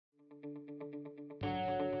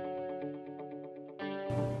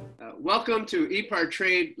Welcome to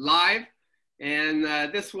ePartrade Live, and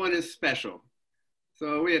this one is special.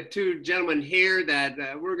 So we have two gentlemen here that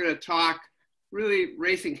we're going to talk really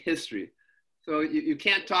racing history. So you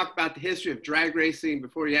can't talk about the history of drag racing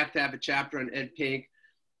before you have to have a chapter on Ed Pink,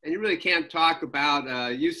 and you really can't talk about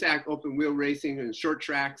USAC open wheel racing and short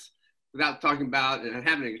tracks without talking about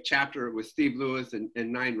having a chapter with Steve Lewis and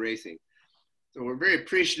Nine Racing. So we're very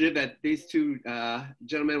appreciative that these two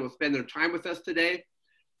gentlemen will spend their time with us today.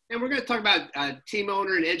 And we're going to talk about team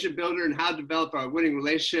owner and engine builder and how to develop our winning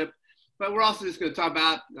relationship. But we're also just going to talk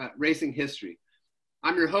about racing history.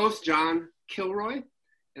 I'm your host, John Kilroy,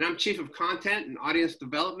 and I'm Chief of Content and Audience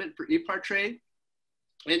Development for ePartrade.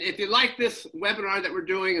 And if you like this webinar that we're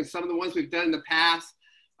doing and some of the ones we've done in the past,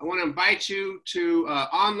 I want to invite you to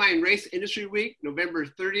Online Race Industry Week, November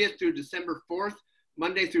 30th through December 4th,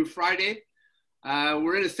 Monday through Friday.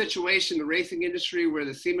 We're in a situation, the racing industry, where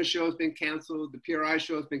the SEMA show has been canceled, the PRI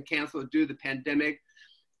show has been canceled due to the pandemic.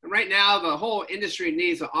 And right now, the whole industry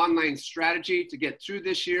needs an online strategy to get through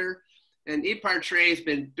this year. And ePartrade has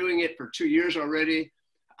been doing it for 2 years already.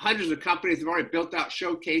 Hundreds of companies have already built out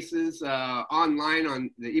showcases online on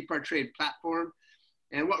the ePartrade platform.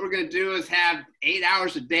 And what we're going to do is have 8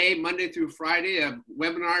 hours a day, Monday through Friday, of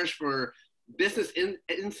webinars for business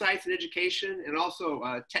insights and education, and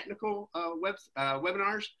also technical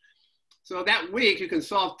webinars. So that week you can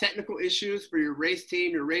solve technical issues for your race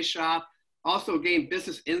team, your race shop, also gain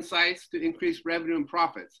business insights to increase revenue and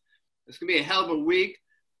profits. It's gonna be a hell of a week.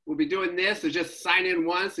 We'll be doing this, so just sign in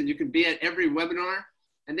once and you can be at every webinar.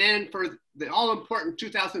 And then for the all important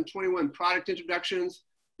 2021 product introductions,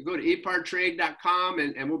 you go to ePartrade.com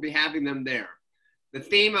and we'll be having them there. The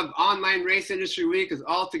theme of Online Race Industry Week is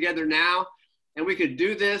all together now. And we could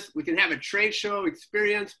do this, we can have a trade show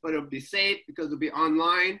experience, but it'll be safe because it'll be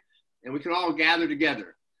online and we can all gather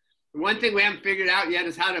together. The one thing we haven't figured out yet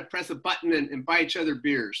is how to press a button and buy each other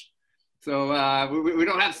beers. So we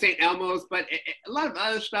don't have St. Elmo's, but a lot of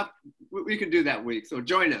other stuff we can do that week, so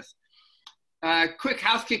join us. Quick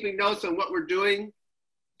housekeeping notes on what we're doing.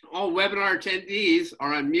 All webinar attendees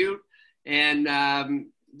are on mute, and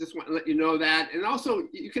just want to let you know that. And also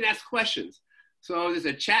you can ask questions. So there's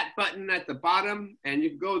a chat button at the bottom and you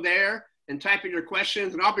can go there and type in your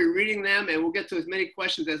questions and I'll be reading them and we'll get to as many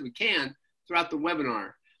questions as we can throughout the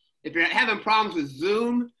webinar. If you're having problems with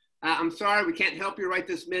Zoom, I'm sorry, we can't help you right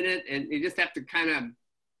this minute, and you just have to kind of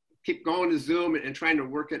keep going to Zoom and trying to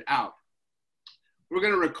work it out. We're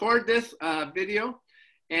going to record this video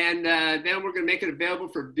and then we're going to make it available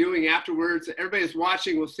for viewing afterwards. Everybody who's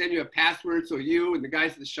watching will send you a password so you and the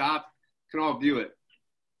guys at the shop can all view it.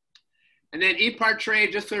 And then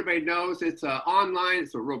ePartrade, just so everybody knows, it's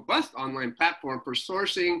it's a robust online platform for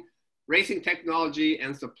sourcing racing technology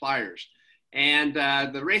and suppliers. And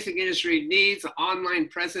the racing industry needs an online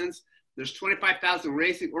presence. There's 25,000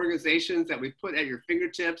 racing organizations that we put at your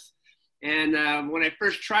fingertips. And when I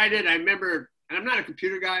first tried it, I remember, and I'm not a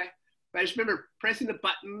computer guy, but I just remember pressing the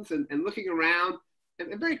buttons and looking around.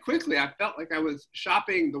 And very quickly, I felt like I was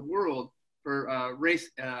shopping the world for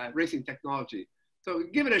racing technology. So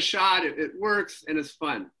give it a shot, it works and it's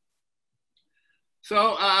fun.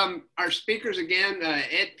 So our speakers again,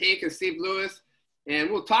 Ed Pink and Steve Lewis,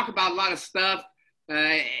 and we'll talk about a lot of stuff.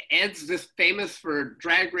 Ed's just famous for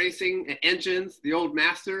drag racing engines, the old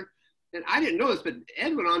master. And I didn't know this, but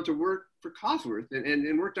Ed went on to work for Cosworth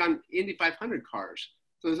and worked on Indy 500 cars.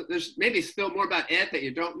 So there's maybe still more about Ed that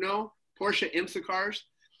you don't know, Porsche IMSA cars.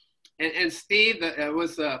 And Steve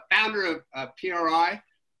was the founder of PRI.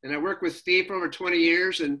 And I worked with Steve for over 20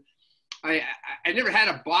 years, and I never had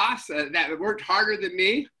a boss that worked harder than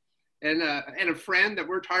me, and a friend that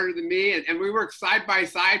worked harder than me, and we worked side by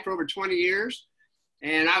side for over 20 years,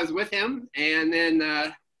 and I was with him, and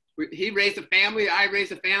then he raised a family, I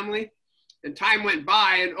raised a family, and time went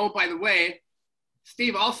by, and oh, by the way,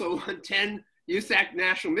 Steve also won 10 USAC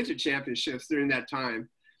National Midget Championships during that time.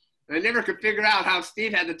 And I never could figure out how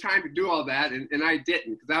Steve had the time to do all that, and I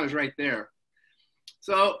didn't, because I was right there.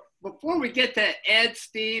 So before we get to Ed,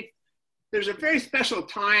 Steve, there's a very special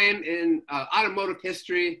time in automotive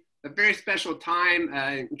history, a very special time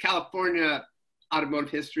in California automotive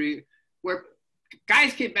history, where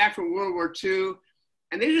guys came back from World War II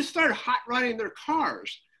and they just started hot rodding their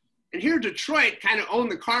cars. And here Detroit kind of owned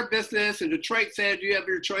the car business, and Detroit said, you have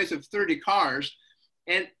your choice of 30 cars.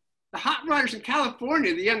 And the hot rodders in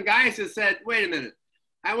California, the young guys, just said, wait a minute.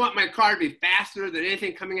 I want my car to be faster than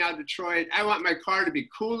anything coming out of Detroit. I want my car to be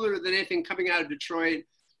cooler than anything coming out of Detroit.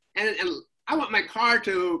 And I want my car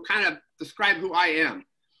to kind of describe who I am.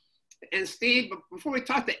 And Steve, before we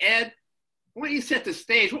talk to Ed, why don't you set the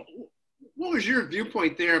stage? what was your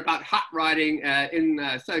viewpoint there about hot rodding in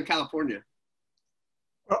Southern California?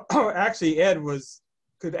 Well, actually, Ed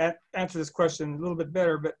could answer this question a little bit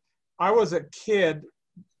better, but I was a kid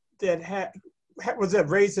that was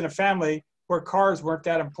raised in a family where cars weren't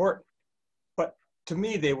that important, but to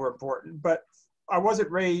me they were important. But I wasn't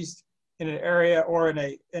raised in an area or in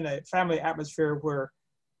a family atmosphere where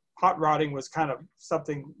hot rodding was kind of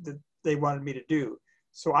something that they wanted me to do.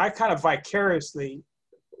 So I kind of vicariously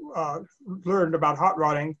learned about hot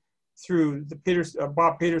rodding through the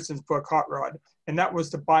Bob Peterson's book Hot Rod, and that was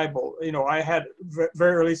the Bible. You know, I had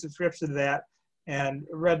very early subscription to that and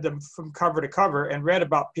read them from cover to cover and read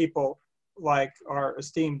about people like our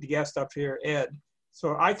esteemed guest up here, Ed.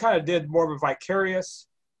 So I kind of did more of a vicarious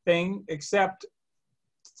thing, except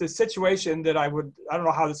the situation that I don't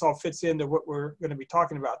know how this all fits into what we're going to be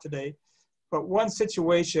talking about today, but one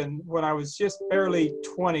situation when I was just barely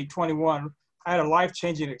 20, 21, I had a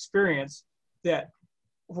life-changing experience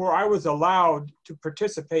where I was allowed to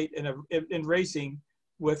participate in racing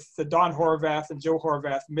with the Don Horvath and Joe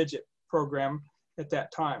Horvath midget program at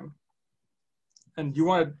that time. And do you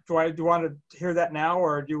want to hear that now,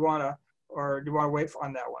 or do you want to wait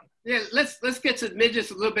on that one? Yeah, let's get to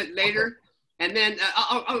midgets a little bit later, okay. And then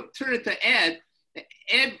I'll turn it to Ed.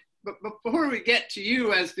 Ed, but before we get to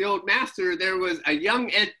you as the old master, there was a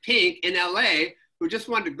young Ed Pink in LA who just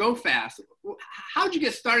wanted to go fast. How'd you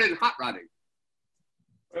get started in hot rodding?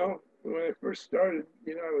 Well, when I first started,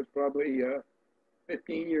 you know, I was probably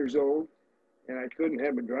 15 years old, and I couldn't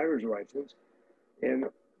have a driver's license. And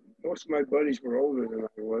most of my buddies were older than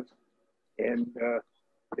I was, and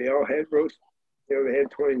they all had they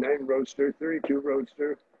had 29 Roadster, 32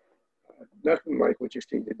 Roadster, nothing like what you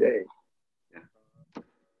see today. Yeah.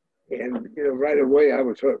 And you know, right away I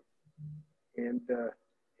was hooked. And the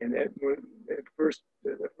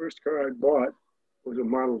first car I bought was a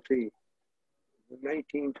Model T, a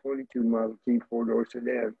 1922 Model T four-door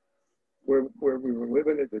sedan. Where we were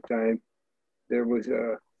living at the time, there was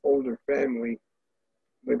a older family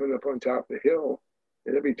living up on top of the hill,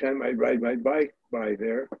 and every time I'd ride my bike by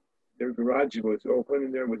there, their garage was open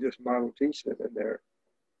and there was this Model T sitting there.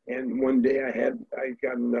 And one day I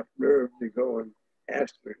got enough nerve to go and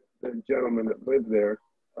ask the gentleman that lived there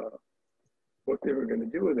what they were going to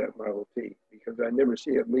do with that Model T, because I never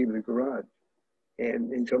see it leave the garage.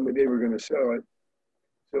 And he told me they were going to sell it.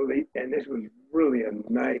 So and this was really a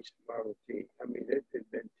nice Model T. I mean, it had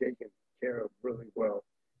been taken care of really well.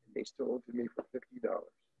 They sold it to me for $50.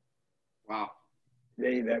 Wow.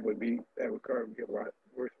 Today that car would be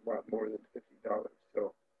worth a lot more than $50.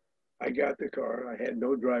 So I got the car. I had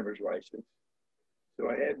no driver's license, so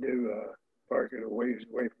I had to park it a ways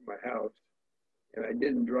away from my house, and I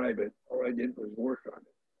didn't drive it. All I did was work on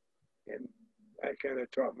it, and I kind of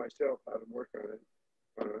taught myself how to work on it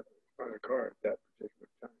on a car at that particular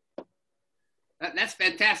time. That's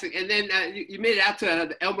fantastic. And then you made it out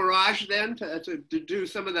to El Mirage then to do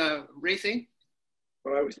some of the racing?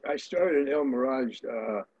 Well, I started at El Mirage.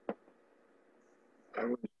 I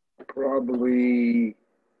was probably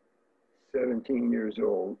 17 years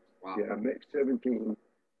old. Wow. Yeah, I'm 17.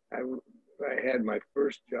 I had my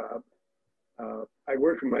first job. I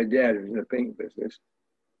worked for my dad, who was in the paint business.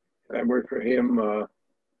 And I worked for him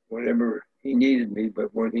whenever he needed me,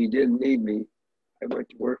 but when he didn't need me, I went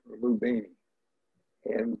to work for Lou Bainey.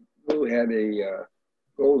 And Lou had a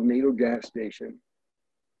Gold Needle gas station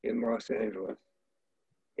in Los Angeles.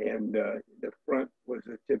 And the front was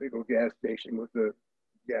a typical gas station with the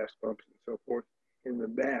gas pumps and so forth. In the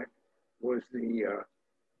back was the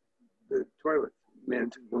toilet,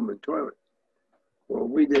 men's and women's toilet. Well,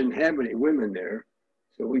 we didn't have any women there,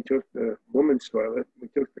 so we took the women's toilet, we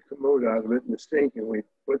took the commode out of it and the sink, and we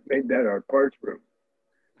made that our parts room.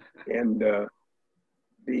 And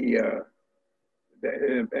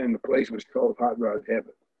the place was called Hot Rod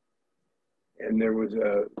Heaven. And there was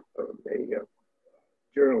a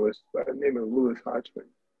journalist by the name of Louis Hotchman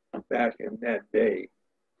back in that day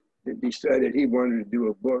that decided he wanted to do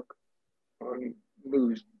a book on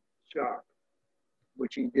Lou's shop,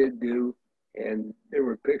 which he did do. And there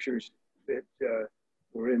were pictures that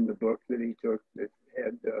were in the book that he took that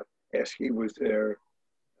had Esky was there,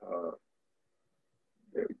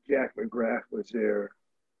 Jack McGrath was there,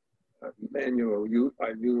 Manuel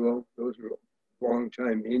Aiulo. Those were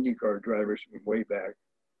long-time IndyCar drivers from way back.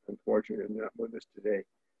 Unfortunately, not with us today.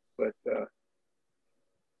 But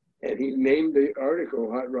and he named the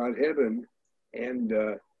article "Hot Rod Heaven," and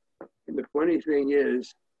the funny thing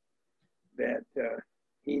is that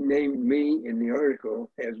he named me in the article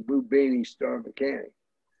as Lou Bainey's star mechanic.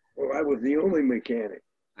 Well, I was the only mechanic,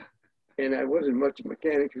 and I wasn't much of a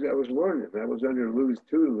mechanic because I was learning. I was under Lou's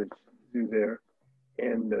tutelage do there.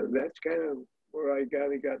 And that's kind of where I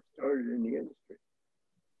got started in the industry.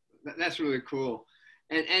 That's really cool.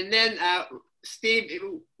 And then, Steve,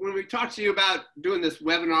 when we talked to you about doing this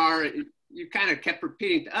webinar, you kind of kept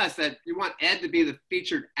repeating to us that you want Ed to be the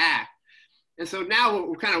featured act. And so now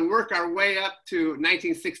we'll kind of work our way up to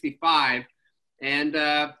 1965. And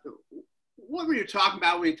what were you talking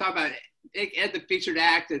about when you talk about Ed the featured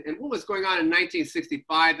act, and what was going on in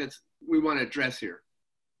 1965 that we want to address here?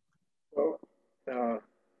 Well,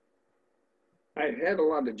 I've had a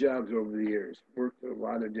lot of jobs over the years, worked a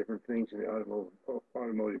lot of different things in the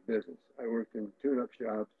automotive business. I worked in tune-up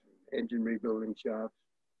shops, engine rebuilding shops,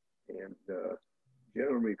 and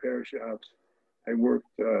general repair shops. I worked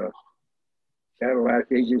Cadillac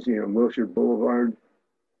agency on Wilshire Boulevard,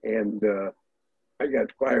 and I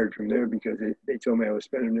got fired from there because they told me I was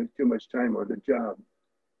spending too much time on the job.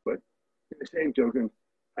 But in the same token,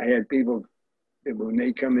 I had people that when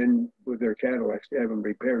they come in with their Cadillacs to have them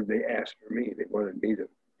repaired, they asked for me. They wanted me to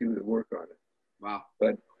do the work on it. Wow.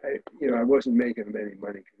 But I wasn't making them any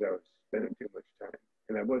money because I was spending too much time,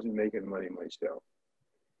 and I wasn't making money myself.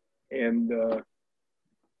 And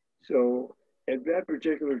so at that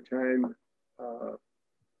particular time,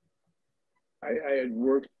 I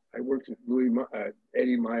worked with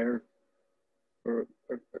Eddie Meyer for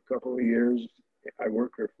a couple of years. I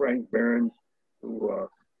worked for Frank Barron, who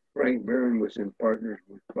Frank Barron was in partners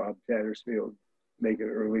with Bob Tattersfield, making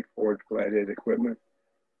early Ford flathead equipment.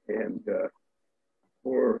 And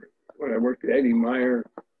when I worked at Eddie Meyer,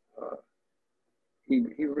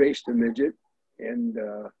 he raced a midget, and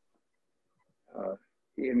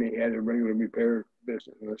he had a regular repair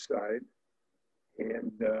business on the side.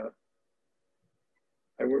 And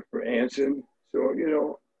I worked for Anson. So,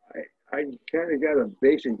 I kind of got a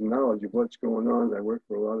basic knowledge of what's going on. I worked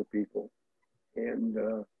for a lot of people. And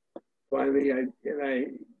finally, I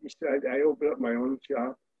decided I opened up my own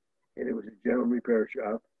shop, and it was a general repair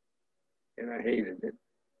shop, and I hated it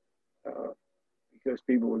because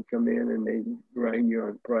people would come in and they'd grind you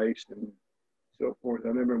on price and so forth. I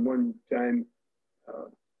remember one time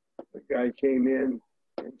a guy came in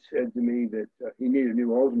and said to me that he needed a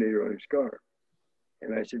new alternator on his car.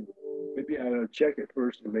 And I said, maybe I ought to check it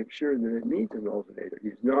first and make sure that it needs an alternator. He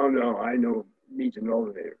said, no, I know it needs an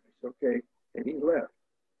alternator. I said, okay. And he left.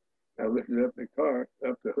 I lifted up the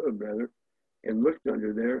hood rather, and looked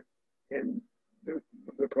under there. And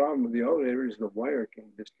the problem with the alternator is the wire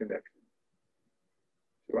came disconnected.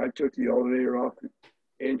 So I took the alternator off the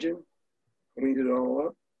engine, cleaned it all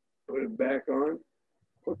up, put it back on,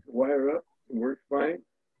 hooked the wire up, and worked fine.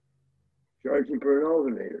 Charged him for an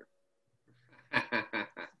alternator.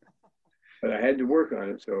 But I had to work on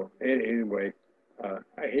it. So anyway,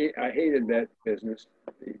 I hated that business,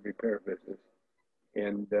 the repair business.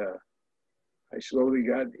 And I slowly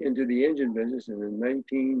got into the engine business. And in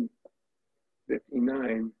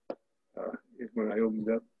 1959 is when I opened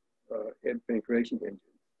up Ed Fink Racing Engines.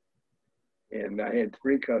 And I had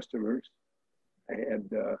 3 customers. I had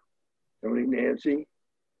Tony Nancy,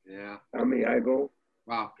 Tommy Ivo,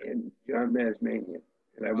 wow, and John Mazmanian.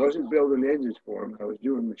 And I wasn't building engines for him. I was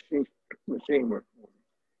doing machine work for him.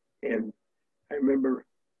 And I remember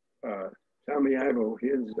Tommy Ivo, he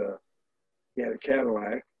had a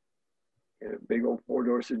Cadillac and a big old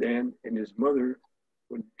 4-door sedan, and his mother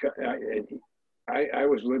would I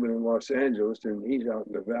was living in Los Angeles, and he's out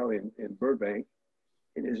in the valley in Burbank,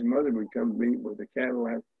 and his mother would come meet with a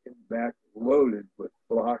Cadillac in the back loaded with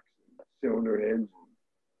blocks and cylinder heads and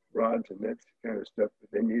rods and that kind of stuff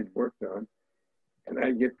that they needed worked on. And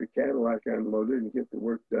I'd get the Cadillac unloaded and get the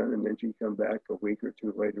work done, and then she'd come back a week or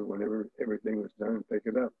 2 later whenever everything was done and pick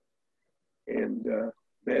it up. And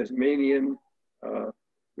Mazmanian, the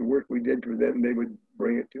work we did for them, they would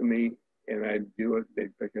bring it to me, and I'd do it,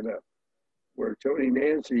 they'd pick it up. Where Tony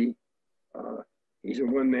Nancy, he's a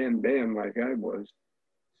one-man band like I was,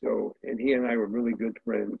 so, and he and I were really good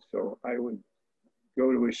friends, so I would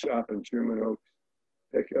go to his shop in Sherman Oaks,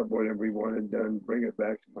 pick up whatever he wanted done, bring it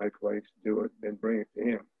back to my place, do it, then bring it to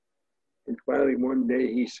him. And finally, one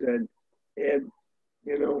day he said, Ed,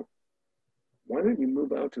 why don't you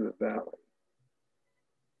move out to the valley?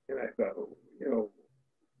 And I thought,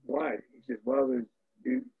 why? He said, well,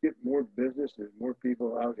 you get more business. There's more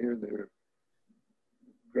people out here that are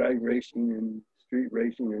drag racing and street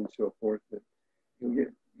racing and so forth, that you'll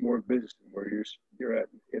get more business than where you're at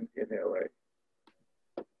in LA.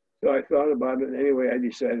 So I thought about it. And anyway, I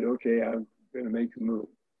decided, okay, I'm going to make a move.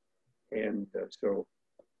 And so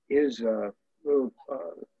his little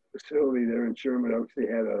facility there in Sherman Oaks, they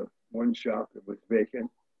had one shop that was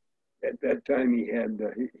vacant. At that time, he had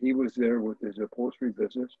he was there with his upholstery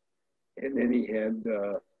business, and then he had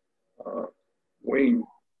Wayne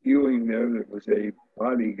Ewing there, that was a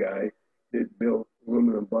body guy that built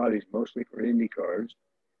aluminum bodies mostly for Indy cars.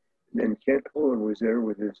 And then Kent Fuller was there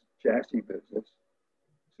with his chassis business.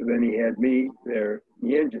 So then he had me there in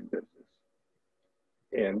the engine business.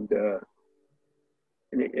 And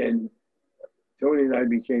Tony and I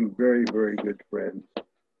became very, very good friends.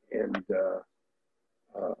 And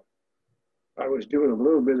I was doing a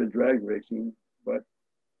little bit of drag racing, but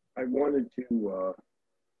I wanted to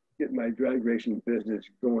get my drag racing business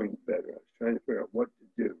going better. I was trying to figure out what to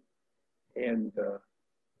do. And a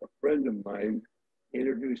friend of mine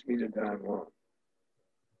introduced me to Don Long.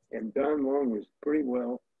 And Don Long was pretty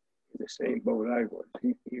well in the same boat I was.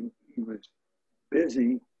 He was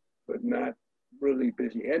busy, but not really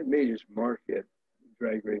busy. He hadn't made his mark yet in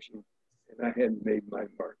drag racing, and I hadn't made my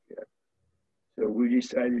mark yet. So we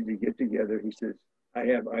decided to get together. He says, I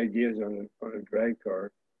have ideas on a drag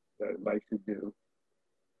car that I'd like to do,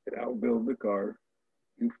 and I'll build the car.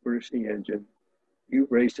 You furnish the engine. You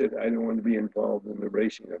race it. I don't want to be involved in the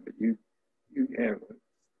racing of it. You handle it,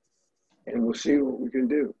 and we'll see what we can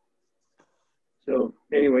do. So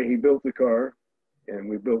anyway, he built the car, and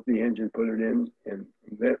we built the engine, put it in, and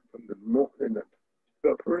the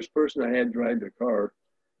first person I had drive the car,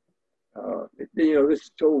 this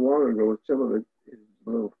is so long ago, some of it is a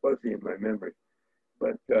little fuzzy in my memory,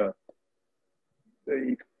 but the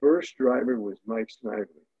first driver was Mike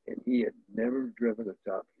Snively, and he had never driven a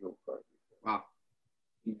top fuel car before. Wow.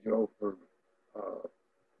 He drove for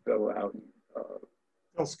fellow out in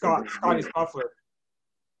Bill Scott, Scotty's Muffler.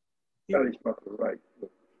 Scotty's Muffler, right.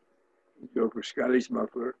 He drove for Scotty's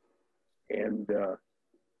Muffler, and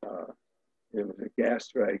it was a gas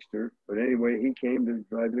dragster. But anyway, he came to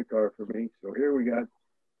drive the car for me. So here we got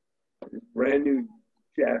this brand new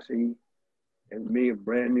chassis and me, a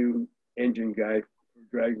brand new engine guy for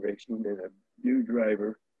drag racing, and a new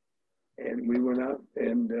driver. And we went out,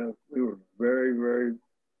 and we were very, very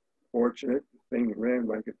fortunate. The thing ran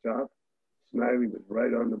like a top. Snively was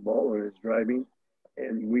right on the ball in his driving,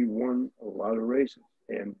 and we won a lot of races.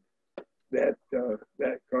 And that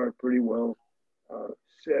car pretty well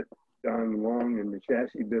set Don Long in the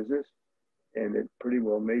chassis business, and it pretty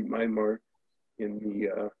well made my mark in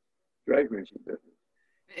the drag racing business.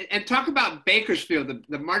 And talk about Bakersfield,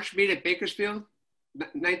 the March meet at Bakersfield,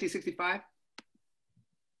 1965.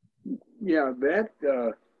 Yeah, that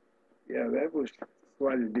was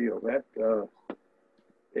quite a deal.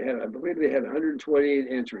 I believe they had 128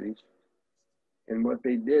 entries, and what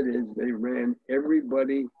they did is they ran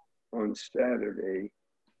everybody on Saturday,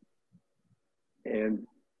 and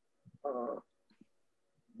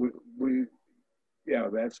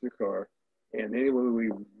that's the car. And anyway,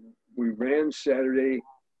 we ran Saturday.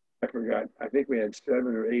 I forgot. I think we had 7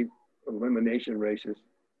 or 8 elimination races,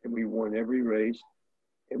 and we won every race.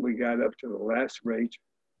 And we got up to the last race,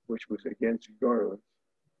 which was against Garland,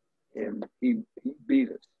 and he beat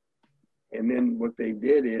us. And then what they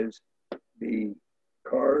did is the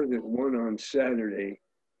car that won on Saturday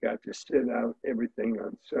got to sit out everything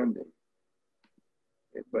on Sunday.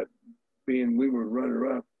 But being we were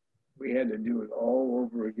runner-up, we had to do it all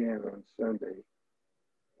over again on Sunday,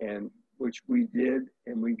 and which we did,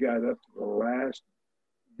 and we got up to the last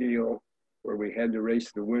deal where we had to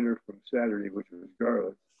race the winner from Saturday, which was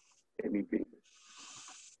Garland, and he beat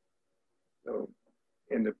us. So,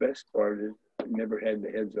 and the best part is I never had the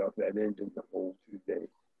heads off that engine the whole 2 days.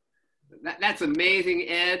 That's amazing,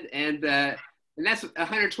 Ed, and that's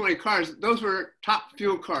 120 cars. Those were top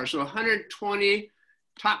fuel cars, so 120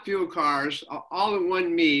 top fuel cars all in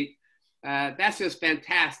one meet. That's just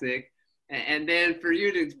fantastic. And then for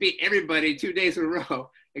you to beat everybody 2 days in a row,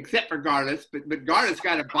 except for Garlis, but Garlis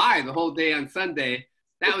got a bye the whole day on Sunday.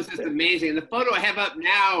 That was just amazing. And the photo I have up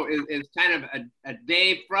now is kind of a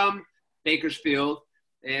day from Bakersfield,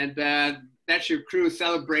 and that's your crew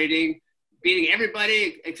celebrating, beating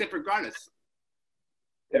everybody except for Garlis.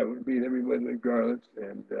 Yeah, we beat everybody with Garlis,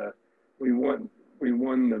 and we won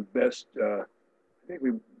the best. I think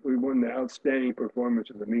we won the outstanding performance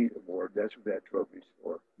of the meet award. That's what that trophy's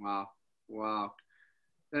for. Wow.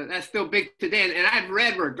 That's still big today. And I've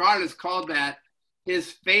read where Garlis called that his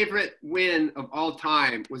favorite win of all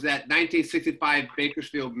time was that 1965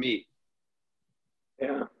 Bakersfield meet.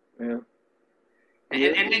 Yeah. And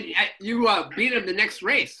then you beat him the next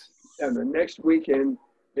race. And the next weekend,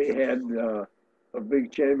 they had a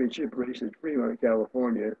big championship race in Fremont,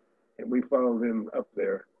 California, and we followed him up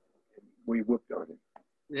there. And we whooped on him.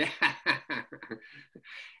 Yeah.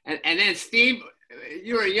 and then Steve,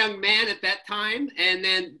 you were a young man at that time. And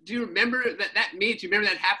then do you remember that meet? Do you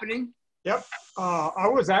remember that happening? Yep. I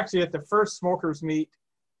was actually at the first smokers meet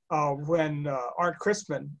when Art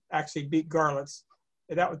Christman actually beat Garlits.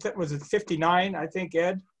 That was at 59, I think,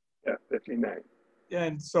 Ed? Yeah, 59.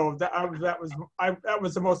 And so that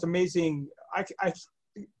was the most amazing. I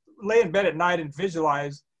lay in bed at night and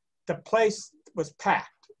visualize the place was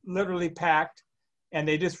packed, literally packed, and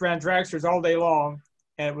they just ran dragsters all day long.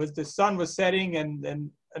 And it was the sun was setting,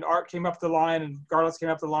 and Art came up the line, and Garlits came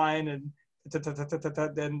up the line, and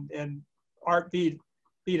Art beat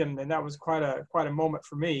him, and that was quite a moment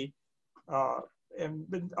for me.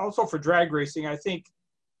 And also for drag racing, I think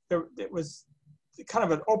it was kind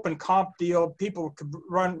of an open comp deal. People could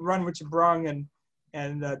run what you brung,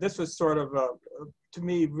 and this was sort of to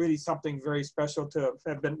me really something very special to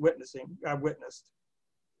have been witnessed.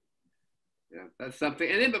 Yeah, that's something.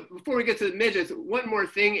 And then, but before we get to the midgets, one more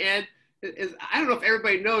thing, Ed, is I don't know if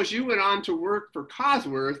everybody knows you went on to work for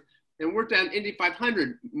Cosworth and worked on Indy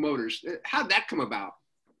 500 motors. How'd that come about?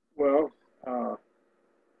 Well,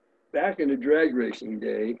 back in the drag racing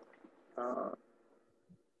day,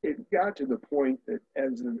 it got to the point that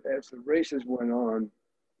as the races went on,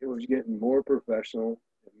 it was getting more professional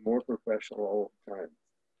all the time.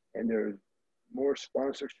 And there's more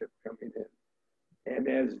sponsorship coming in. And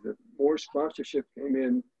as the more sponsorship came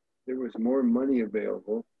in, there was more money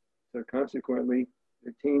available. So consequently,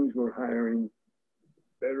 the teams were hiring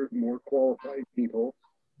better, more qualified people.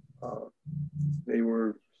 They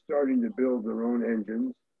were starting to build their own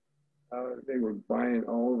engines. They were buying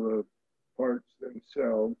all the parts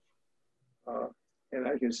themselves. And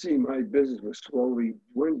I could see my business was slowly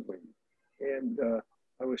dwindling. And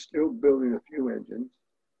I was still building a few engines.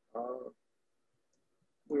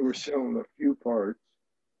 We were selling a few parts,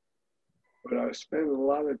 but I was spending a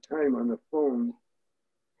lot of time on the phone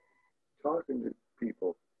talking to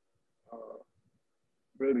people,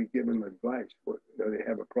 really giving them advice. They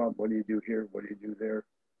have a problem. What do you do here? What do you do there?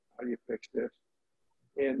 How do you fix this?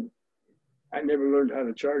 And I never learned how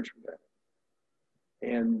to charge for that.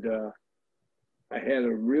 And I had a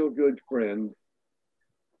real good friend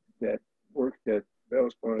that worked at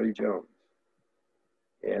Bell's Parley Jones.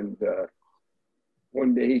 And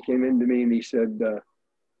one day he came into me and he said,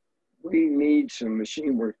 we need some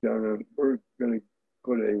machine work done. And we're going to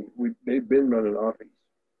put they've been running offies.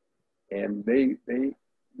 And they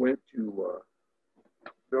went to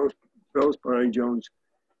Bell's Parley Jones.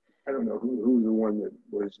 I don't know who the one that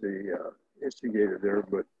was the instigator there,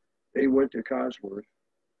 but they went to Cosworth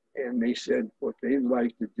and they said what they'd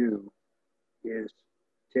like to do is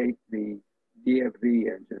take the DFV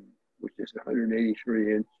engine, which is a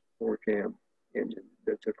 183-inch 4-cam engine.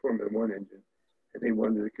 That's a Formula One engine. And they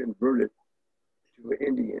wanted to convert it to an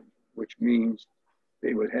Indy engine, which means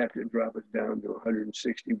they would have to drop it down to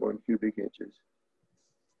 161 cubic inches.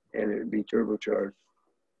 And it would be turbocharged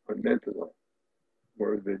on methanol,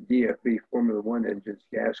 where the DFV Formula One engine's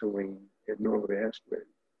gasoline and normal aspirated.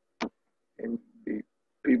 And the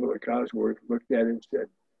people at Cosworth looked at it and said,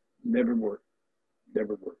 never work,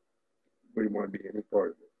 never work. We didn't want to be any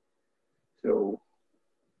part of it. So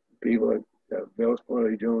people at Bell's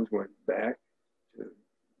Parley Jones went back to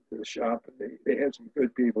the shop, and they had some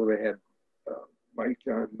good people. They had Mike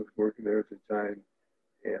John was working there at the time,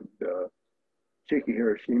 and Chiki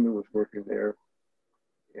Hiroshima was working there,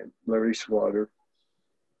 and Larry Slaughter.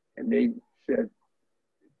 And they said,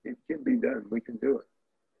 it can be done, we can do it.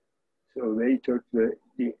 So they took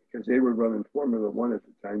because they were running Formula One at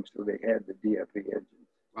the time, so they had the DFV engine.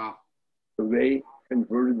 Wow. So they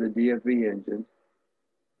converted the DFV engine,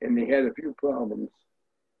 and they had a few problems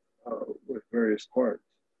with various parts.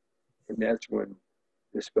 And that's when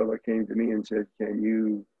this fella came to me and said, can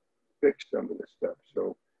you fix some of this stuff?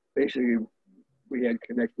 So basically, we had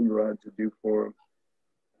connecting rods to do for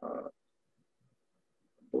them.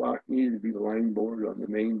 Block needed to be line board on the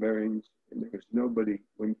main bearings, and there was nobody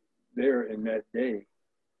there in that day.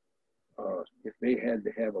 If they had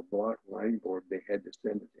to have a block line board, they had to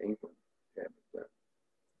send it to England to have it done.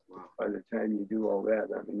 Wow. By the time you do all that,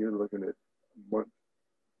 I mean, you're looking at a month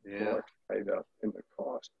tied up, and the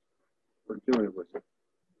cost for doing it was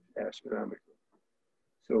astronomical.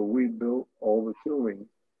 So we built all the tooling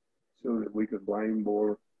so that we could line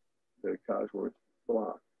bore the Cosworth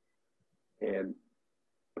block. And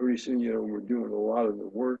pretty soon, we're doing a lot of the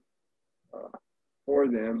work for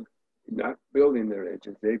them, not building their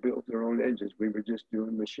engines. They built their own engines. We were just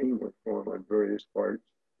doing machine work for them on various parts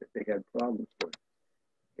that they had problems with.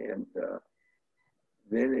 And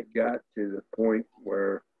then it got to the point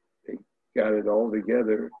where they got it all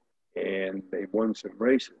together and they won some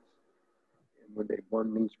races. And when they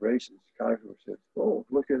won these races, Cosworth said, oh,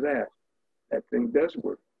 look at that. That thing does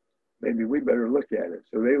work. Maybe we better look at it.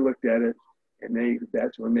 So they looked at it, and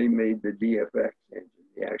that's when they made the DFX engine.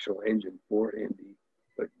 the actual engine for Indy,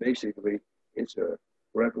 but basically it's a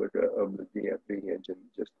replica of the DFV engine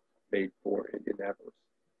just made for Indianapolis.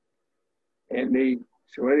 And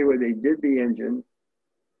so anyway, they did the engine,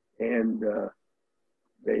 and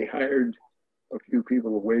they hired a few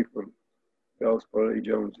people away from Bell Sparley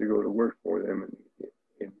Jones to go to work for them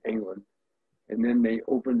in England. And then they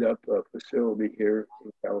opened up a facility here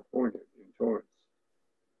in California, in Torrance.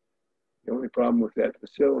 The only problem with that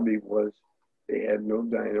facility was they had no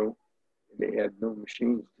dyno, and they had no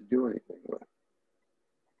machines to do anything with.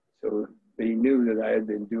 So they knew that I had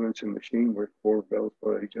been doing some machine work for Bell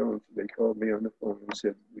Sparley Jones. They called me on the phone and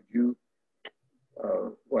said, would you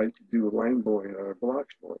like to do line boring on our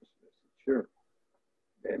blocks for us? I said, sure.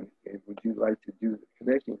 And would you like to do the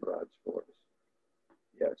connecting rods for us?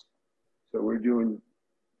 Yes. So we're doing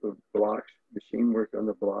the blocks, machine work on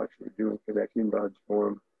the blocks. We're doing connecting rods for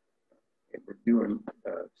them. And we're doing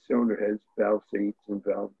cylinder heads, valve seats, and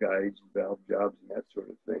valve guides, and valve jobs, and that sort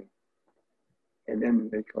of thing. And then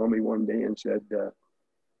they called me one day and said,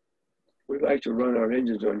 we'd like to run our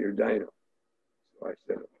engines on your dyno. So I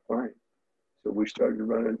said, fine. So we started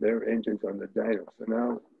running their engines on the dyno. So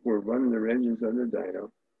now we're running their engines on the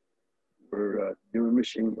dyno. We're doing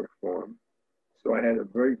machine work for them. So I had a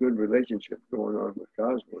very good relationship going on with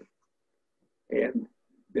Cosworth. And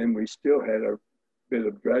then we still had a bit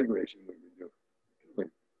of drag racing we were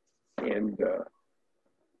doing. And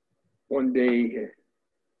one day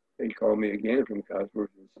they called me again from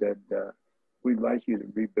Cosworth and said, we'd like you to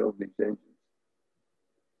rebuild these engines.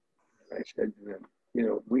 And I said to them, you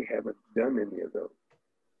know, we haven't done any of those.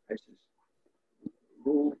 I said,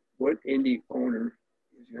 what Indy owner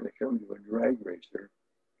is going to come to a drag racer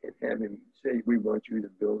and have him say, we want you to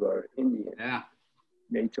build our Indy engine? Yeah.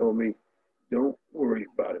 They told me, don't worry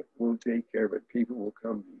about it. We'll take care of it. People will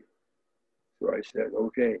come to you. So I said,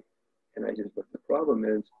 okay. And I said, but the problem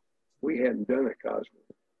is we hadn't done a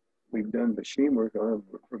Cosworth. We've done machine work on them.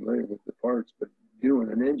 We're familiar with the parts, but doing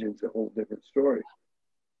an engine's a whole different story.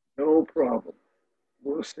 No problem.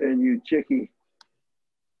 We'll send you Chicky.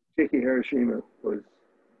 Chicky Hiroshima was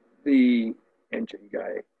the engine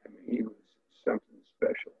guy. I mean, he was something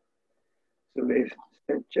special. So they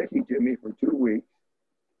sent Chicky to me for 2 weeks,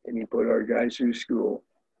 and he put our guys through school.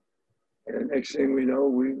 And the next thing we know,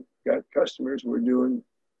 we got customers we're doing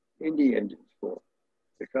Indy engines for,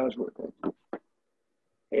 the Cosworth engine.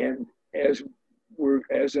 And as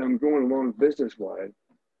I'm going along business-wise,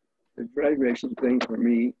 the drag racing thing for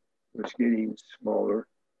me was getting smaller,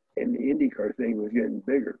 and the IndyCar thing was getting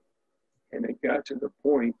bigger. And it got to the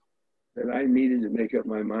point that I needed to make up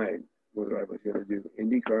my mind whether I was going to do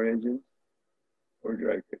IndyCar engines or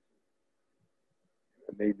drag racing.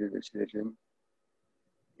 I made the decision,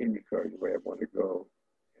 IndyCar is the way I want to go.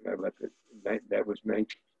 And I left it, that was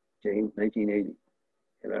 1980.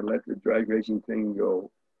 And I let the drag racing thing go.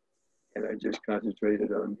 And I just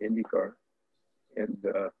concentrated on IndyCar. And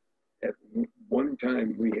at one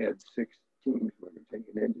time we had 6 teams we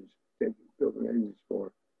were building engines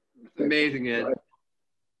for. It's amazing, Ed.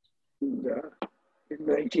 And, in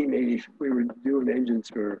 1980, we were doing engines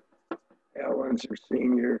for Al Unser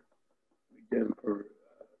Sr. We did them for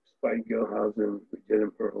Spike Gilhausen. We did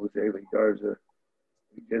them for Jose Lee Garza.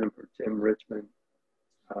 We did them for Tim Richmond.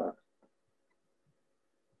 A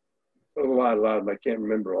lot. I can't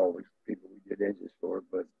remember all the people we did engines for,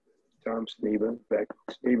 but Tom Sneva. In fact,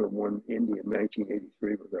 Sneva won Indy in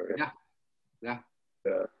 1983 with our engine. Yeah.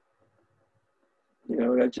 You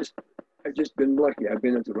know, I've just been lucky. I've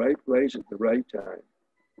been at the right place at the right time,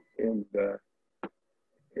 and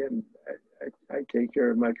I take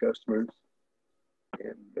care of my customers,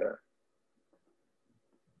 and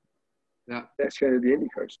that's kind of the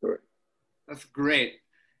IndyCar story. That's great.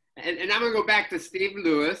 And I'm going to go back to Steve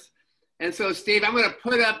Lewis. And so, Steve, I'm going to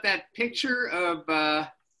put up that picture of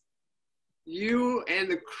you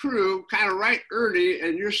and the crew kind of right early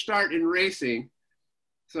and your start in racing.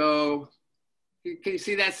 So can you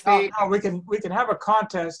see that, Steve? We can have a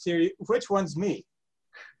contest here. Which one's me?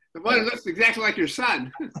 The one that looks exactly like your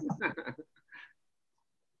son.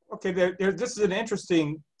 Okay, this is an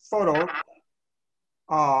interesting photo.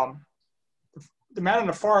 The man on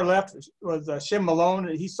the far left was Shim Malone.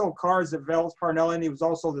 He sold cars at Vels Parnell, and he was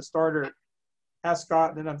also the starter at Ascot.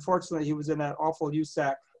 And then unfortunately, he was in that awful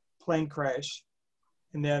USAC plane crash.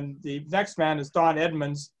 And then the next man is Don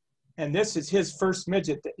Edmonds. And this is his first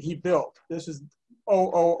midget that he built. This is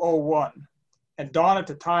 0001. And Don at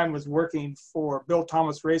the time was working for Bill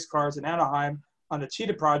Thomas Race Cars in Anaheim on the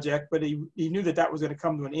Cheetah project, but he knew that was going to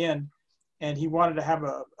come to an end. And he wanted to have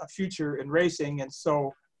a future in racing. And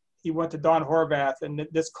so he went to Don Horvath, and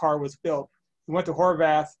this car was built. He went to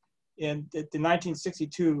Horvath in the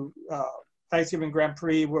 1962 Thanksgiving Grand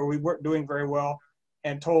Prix, where we weren't doing very well,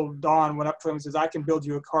 and told Don, went up to him and says, I can build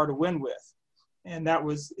you a car to win with. And that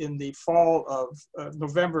was in the fall of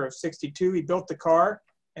November of 62. He built the car,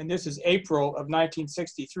 and this is April of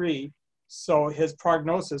 1963. So his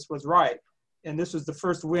prognosis was right. And this was the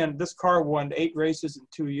first win. This car won 8 races in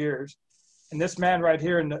 2 years. And this man right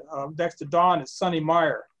here next to Don is Sonny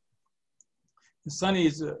Meyer. And Sonny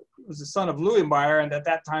was the son of Louis Meyer, and at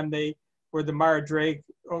that time they were the Meyer-Drake.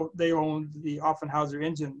 They owned the Offenhauser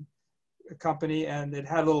engine company, and it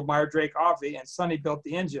had a little Meyer-Drake Offie, and Sonny built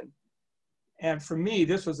the engine. And for me,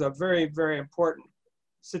 this was a very, very important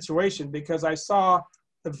situation because I saw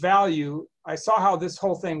the value. I saw how this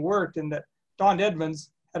whole thing worked, and that Don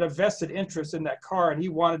Edmonds had a vested interest in that car, and he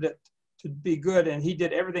wanted it to be good, and he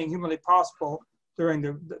did everything humanly possible during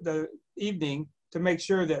the evening to make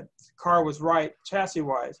sure that the car was right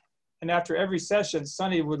chassis-wise. And after every session,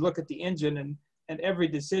 Sonny would look at the engine, and every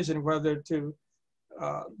decision, whether to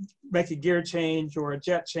make a gear change or a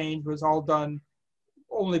jet change, was all done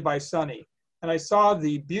only by Sonny. And I saw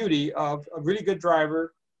the beauty of a really good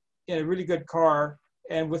driver in a really good car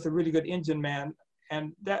and with a really good engine man.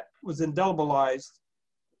 And that was indelibleized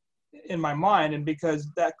in my mind. And because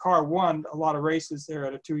that car won a lot of races there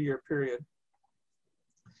at a 2-year period.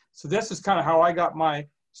 So this is kind of how I got my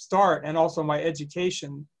start, and also my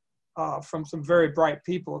education from some very bright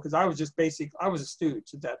people, because I was just I was a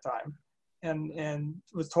stooge at that time, and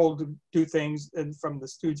was told to do things from the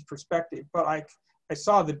stooge perspective. But I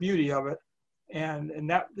saw the beauty of it, and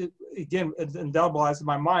that, again, indelibleized in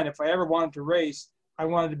my mind. If I ever wanted to race, I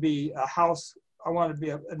wanted to be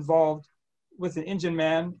involved with an engine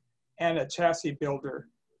man and a chassis builder,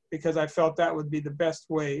 because I felt that would be the best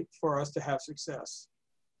way for us to have success.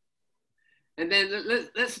 And then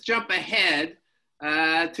let's jump ahead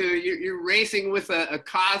to you're racing with a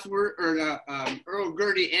Cosworth or an Earl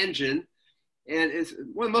Girty engine. And it's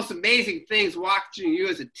one of the most amazing things watching you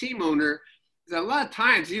as a team owner is a lot of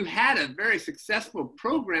times you had a very successful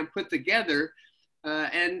program put together,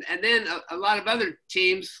 and then a lot of other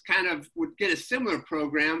teams kind of would get a similar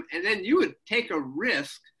program, and then you would take a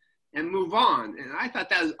risk and move on. And I thought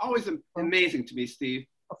that was always amazing to me, Steve.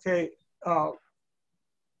 Okay.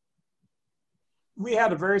 We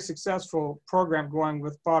had a very successful program going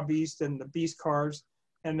with Bob East and the Beast cars.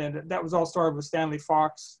 And then that was all started with Stanley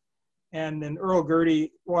Fox. And then Earl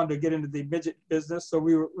Girty wanted to get into the midget business. So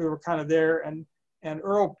we were kind of there. And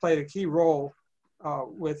Earl played a key role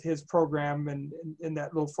with his program and in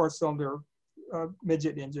that little 4-cylinder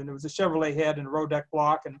midget engine. It was a Chevrolet head and a Rodeck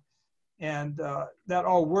block. And that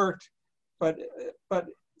all worked. But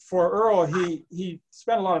for Earl, he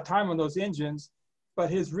spent a lot of time on those engines. But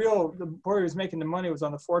where he was making the money was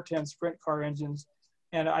on the 410 sprint car engines.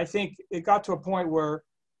 And I think it got to a point where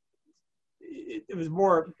it was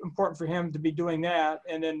more important for him to be doing that.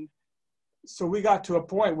 And then, so we got to a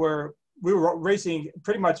point where we were racing,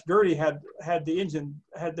 pretty much Girty had the engine,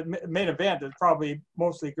 had the main event, is probably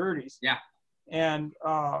mostly Girty's. Yeah. And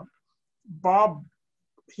Bob,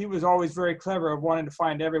 he was always very clever of wanting to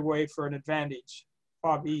find every way for an advantage,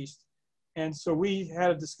 Bob East. And so we had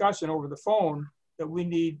a discussion over the phone that we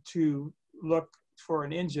need to look for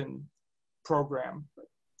an engine program.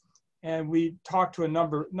 And we talked to a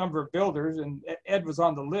number of builders, and Ed was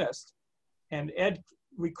on the list. And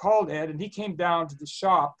we called Ed, and he came down to the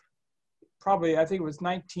shop, probably, I think it was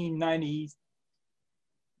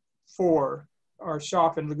 1994, our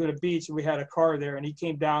shop in Laguna Beach, and we had a car there, and he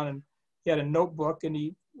came down and he had a notebook, and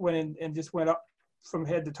he went in and just went up from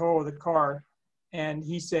head to toe of the car. And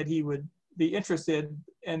he said he would be interested,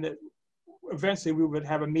 and that eventually we would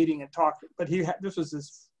have a meeting and talk. But this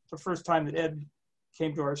was the first time that Ed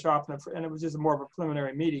came to our shop, and it was just more of a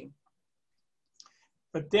preliminary meeting.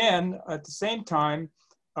 But then at the same time,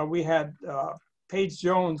 we had Paige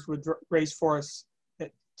Jones would race for us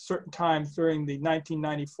at certain times during the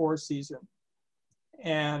 1994 season.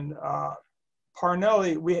 And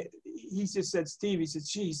Parnelli, he just said, Steve, he said,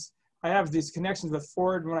 geez, I have these connections with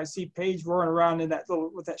Ford. When I see Paige roaring around in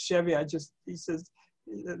with that Chevy, he says,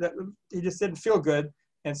 that he just didn't feel good.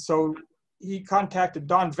 And so he contacted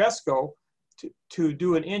Don Vesco to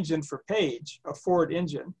do an engine for Paige, a Ford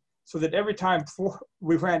engine, so that every time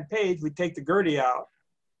we ran Paige, we'd take the Girty out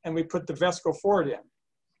and we put the Vesco Ford in.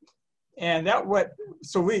 And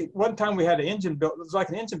one time we had an engine build, it was like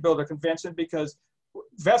an engine builder convention, because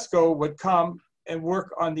Vesco would come and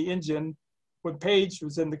work on the engine when Paige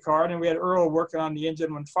was in the car, and we had Earl working on the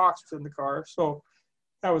engine when Fox was in the car. So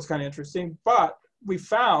that was kind of interesting. But we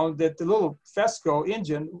found that the little Vesco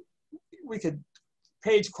engine,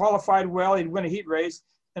 Paige qualified well, he'd win a heat race,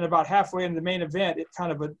 and about halfway in the main event, it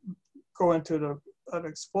kind of go into an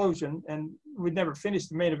explosion, and we'd never finished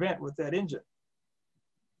the main event with that engine.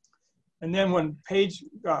 And then when Paige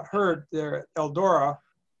got hurt there at Eldora,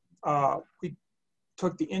 we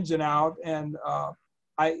took the engine out, and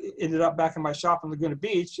I ended up back in my shop in Laguna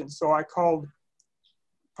Beach. And so I called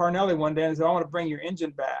Parnelli one day and said, I want to bring your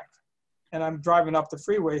engine back. And I'm driving up the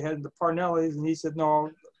freeway heading to Parnelli's, and he said,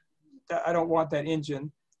 no, I don't want that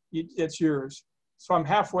engine. It's yours. So I'm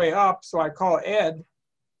halfway up, so I call Ed,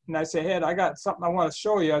 and I say, Ed, I got something I want to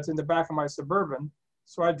show you. It's in the back of my Suburban.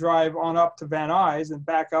 So I drive on up to Van Nuys and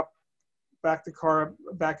back the car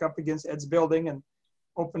back up against Ed's building, and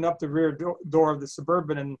opened up the rear door of the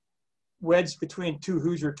Suburban, and wedged between two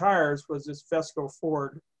Hoosier tires was this Vesco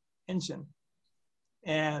Ford engine.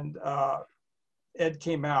 And Ed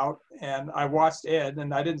came out, and I watched Ed,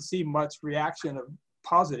 and I didn't see much reaction of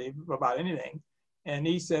positive about anything. And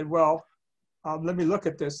he said, well, let me look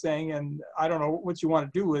at this thing, and I don't know what you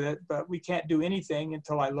want to do with it, but we can't do anything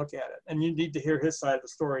until I look at it. And you need to hear his side of the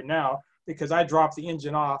story now, because I dropped the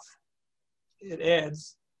engine off at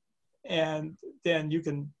Ed's, and then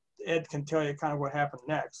Ed can tell you kind of what happened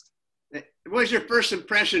next. What was your first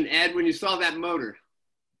impression, Ed, when you saw that motor?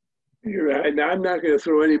 You're right. Now, I'm not going to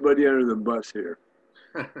throw anybody under the bus here.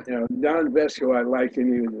 Don Vesco, I liked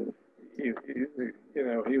him. He was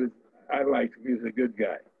a good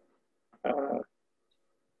guy.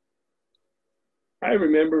 I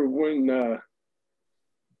remember when the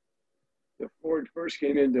Ford first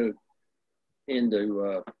came into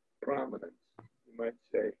prominence, you might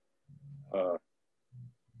say. A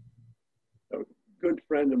good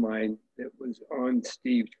friend of mine that was on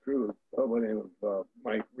Steve's crew, by the name of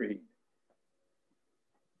Mike Reed.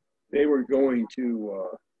 They were going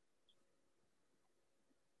to,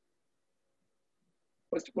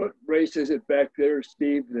 what race is it back there,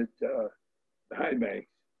 Steve, that the High Banks?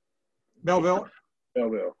 Belleville?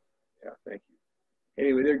 Belleville, yeah, thank you.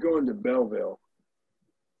 Anyway, they're going to Belleville,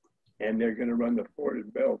 and they're going to run the Ford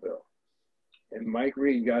at Belleville. And Mike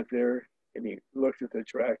Reed got there, and he looked at the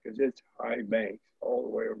track, because it's high banks all the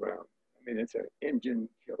way around. I mean, it's an engine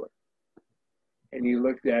killer. And he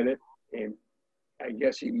looked at it, and I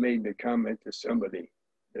guess he made the comment to somebody,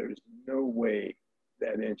 there's no way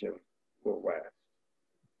that engine will last.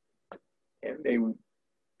 And they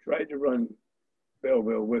tried to run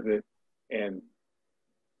Belleville with it, and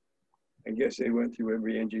I guess they went through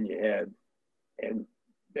every engine you had, and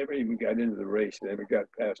never even got into the race, never got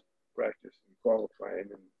past practice and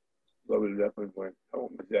qualifying, and loaded up and went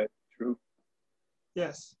home. Is that true?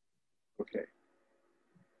 Yes. Okay.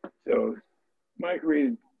 So Mike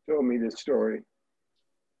Reed told me this story.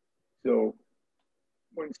 So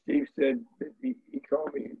when Steve said that he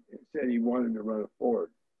called me and said he wanted to run a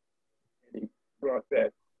Ford, and he brought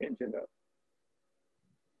that engine up.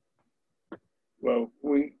 Well,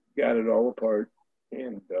 we got it all apart,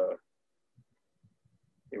 and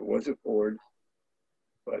it was a Ford,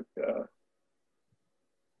 but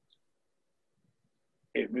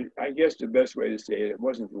I guess the best way to say it, it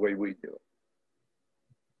wasn't the way we do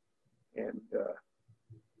it. And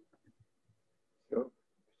so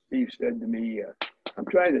Steve said to me, I'm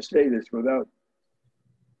trying to say this without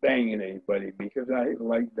banging anybody, because I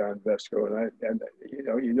like Don Vesco, and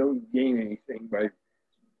you don't gain anything by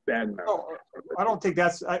bad mouth. No, I don't think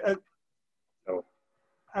that's, No.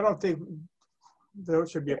 I don't think there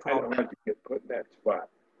should be a I problem. don't have to get put in that spot,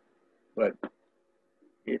 but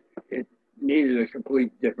it needed a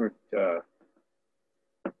complete different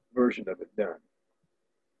version of it done.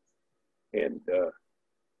 And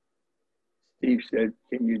Steve said,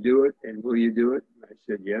 can you do it? And will you do it? And I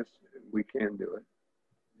said, yes, we can do it.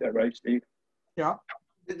 Is that right, Steve? Yeah.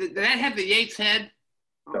 Did that have the Yates head?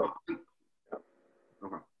 No.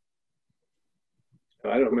 Okay.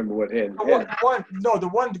 I don't remember what had. The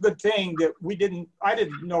one good thing that I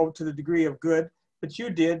didn't know to the degree of good, but you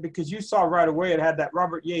did, because you saw right away it had that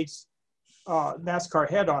Robert Yates NASCAR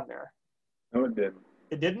head on there. No, it didn't.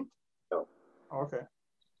 It didn't? No. Okay.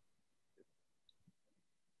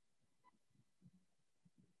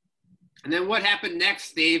 And then what happened next,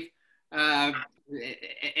 Steve? Ed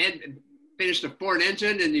finished a Ford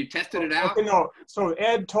engine, and you tested it out? Okay, no. So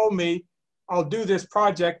Ed told me, I'll do this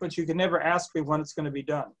project, but you can never ask me when it's going to be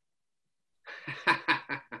done.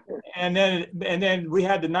 And then we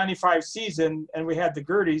had the 95 season, and we had the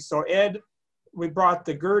Gerties. So we brought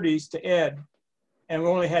the Gerties to Ed, and we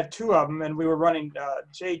only had two of them, and we were running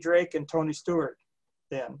Jay Drake and Tony Stewart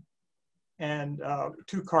then, and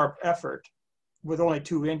two-car effort with only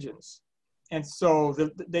two engines. And so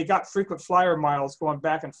they got frequent flyer miles going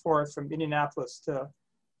back and forth from Indianapolis to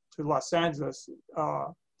Los Angeles.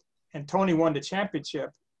 And Tony won the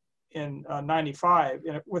championship in 95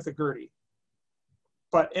 with a Gertie.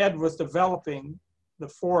 But Ed was developing the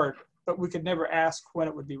Ford, but we could never ask when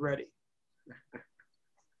it would be ready.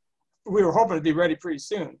 We were hoping it'd be ready pretty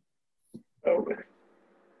soon. Oh,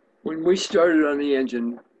 when we started on the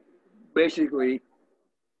engine, basically,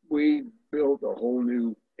 we built a whole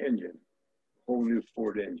new engine, a whole new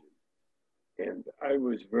Ford engine. And I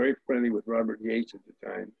was very friendly with Robert Yates at the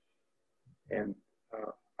time. And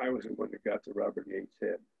I was the one that got the Robert Yates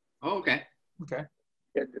head. Oh, okay. Okay.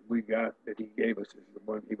 Head that we got, that he gave us, is the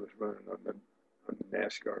one he was running on the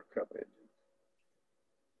NASCAR Cup engine.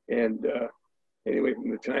 And anyway, from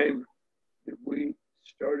the time that we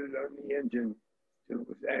started on the engine till it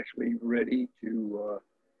was actually ready to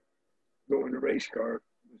go in the race car, it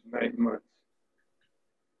was 9 months.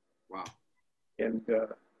 Wow. And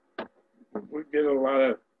we did a lot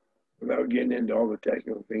of, without getting into all the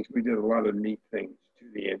technical things, we did a lot of neat things to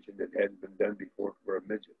the engine that hadn't been done before for a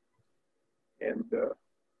midget. And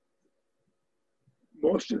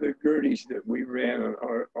most of the Gerties that we ran on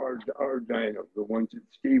our dyno, the ones that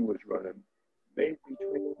Steve was running, made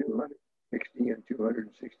between 260 and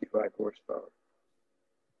 265 horsepower.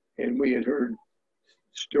 And we had heard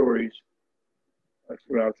stories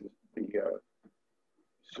throughout the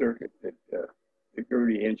circuit that the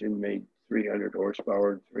Gertie engine made 300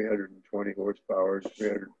 horsepower, 320 horsepower,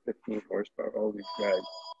 315 horsepower, all these guys.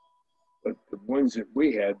 But the ones that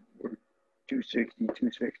we had were 260,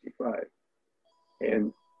 265.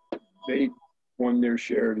 And they won their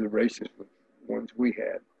share of the races with the ones we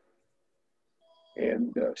had.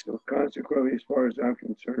 And so consequently, as far as I'm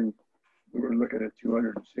concerned, we were looking at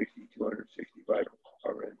 260, 265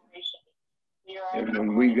 horsepower engines. And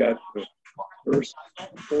when we got the first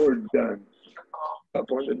Ford done, up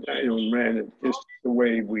on the dyno and ran it just the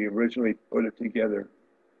way we originally put it together,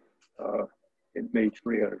 it made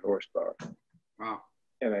 300 horsepower. Wow.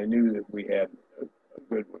 And I knew that we had a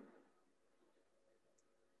good one.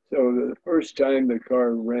 So the first time the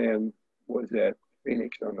car ran was at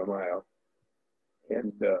Phoenix on the Mile.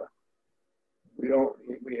 And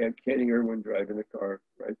we had Kenny Irwin driving the car,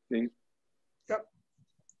 right, Steve? Yep.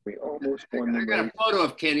 We almost won the race. I got a photo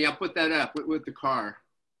of Kenny. I'll put that up with the car.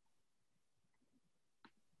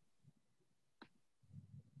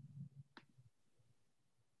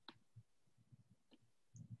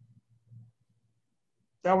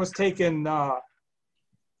 That was taken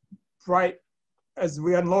right as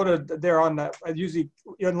we unloaded there on the, I usually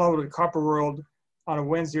unloaded Copper World on a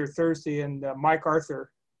Wednesday or Thursday, and Mike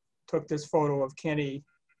Arthur took this photo of Kenny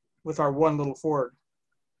with our one little Ford.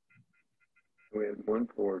 We had one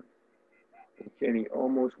Ford. And Kenny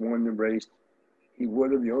almost won the race. He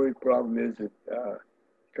would have. The only problem is that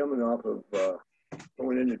coming off of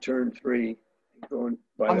going into turn 3, going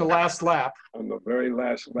by on the last lap, on the very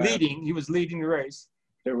last lap, he was leading the race.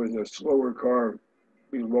 There was a slower car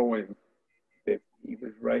below him that he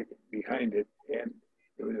was right behind it, and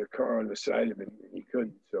there was a car on the side of him, and he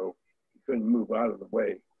couldn't move out of the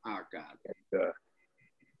way. Oh God!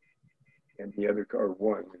 And the other car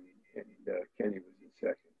won, and Kenny was in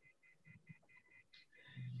second.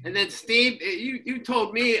 And then Steve, you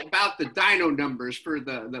told me about the dyno numbers for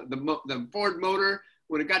the Ford motor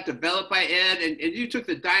when it got developed by Ed, and you took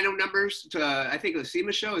the dyno numbers to I think the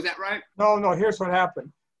SEMA show. Is that right? No. Here's what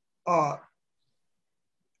happened.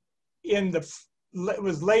 It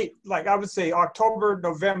was late, like I would say October,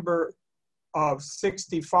 November of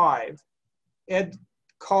 '65. Ed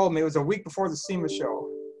called me. It was a week before the SEMA show,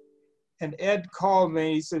 and Ed called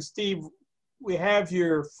me. He said, "Steve, we have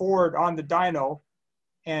your Ford on the dyno,"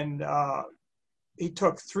 and he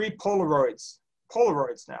took 3 Polaroids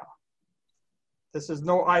now. This is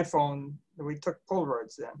no iPhone. We took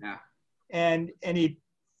Polaroids then. Yeah. And he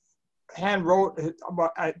hand wrote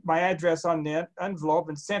my address on the envelope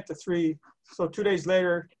and sent the 3. So 2 days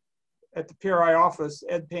later at the PRI office,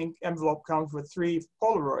 Ed Pink envelope comes with 3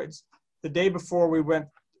 Polaroids the day before we went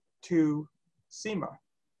to SEMA.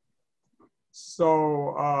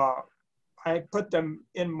 So I put them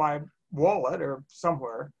in my wallet or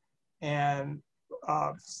somewhere. And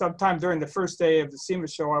sometime during the first day of the SEMA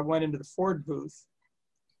show, I went into the Ford booth.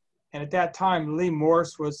 And at that time, Lee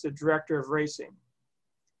Morse was the director of racing.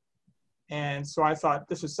 And so I thought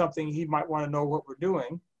this was something he might want to know what we're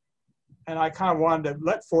doing. And I kind of wanted to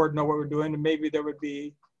let Ford know what we're doing, and maybe that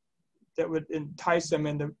would entice him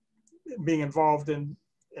into being involved in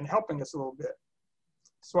helping us a little bit.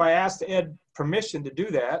 So I asked Ed permission to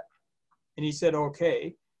do that, and he said,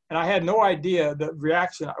 okay. And I had no idea the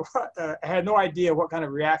reaction. I had no idea what kind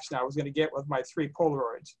of reaction I was going to get with my 3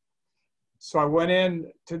 Polaroids. So I went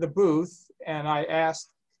in to the booth and I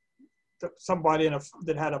asked somebody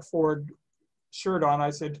that had a Ford shirt on. I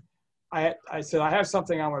said, I said, I have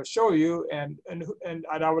something I want to show you, and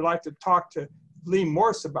I would like to talk to Lee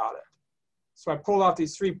Morse about it. So I pulled out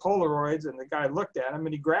these 3 Polaroids, and the guy looked at them,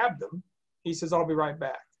 and he grabbed them. He says, I'll be right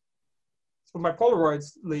back. So my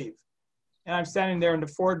Polaroids leave. And I'm standing there in the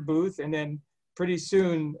Ford booth, and then pretty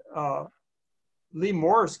soon, Lee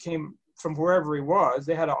Morse came from wherever he was.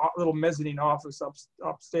 They had a little mezzanine office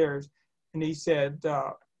upstairs, and he said,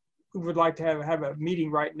 we would like to have a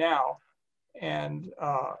meeting right now and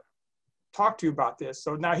talk to you about this.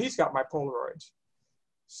 So now he's got my Polaroids.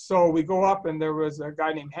 So we go up, and there was a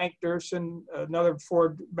guy named Hank Dershin, another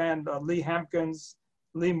Ford man, Lee Hampkins,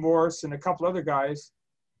 Lee Morse, and a couple other guys.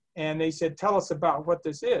 And they said, tell us about what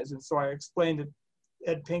this is. And so I explained that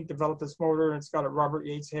Ed Pink developed this motor, and it's got a Robert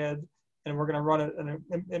Yates head, and we're going to run it in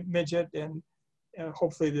a midget, and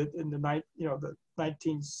hopefully in the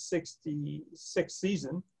 1966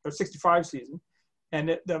 season or 65 season.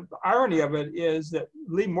 And the irony of it is that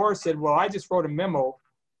Lee Morse said, well, I just wrote a memo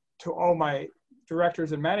to all my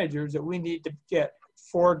directors and managers that we need to get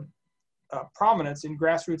Ford prominence in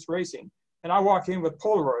grassroots racing. And I walk in with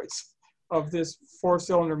Polaroids of this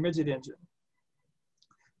 4-cylinder midget engine.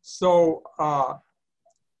 So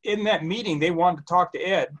in that meeting, they wanted to talk to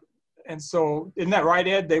Ed. And so, isn't that right,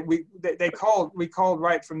 Ed? We called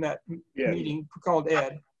right from that meeting, called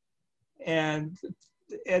Ed. And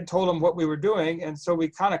Ed told them what we were doing. And so we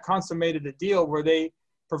kind of consummated a deal where they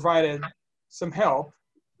provided some help.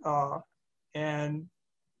 And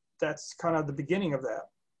that's kind of the beginning of that.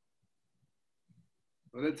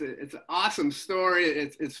 Well, it's an awesome story.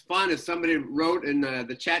 It's fun. As somebody wrote in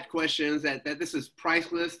the chat questions that this is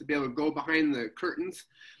priceless to be able to go behind the curtains.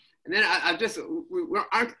 And then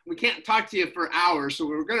we can't talk to you for hours, so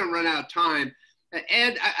we're going to run out of time.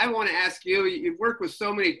 Ed, I want to ask you, you've worked with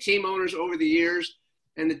so many team owners over the years,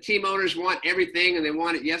 and the team owners want everything and they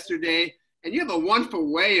want it yesterday. And you have a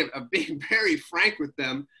wonderful way of being very frank with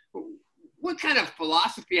them. What kind of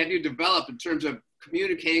philosophy have you developed in terms of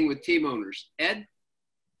communicating with team owners? Ed?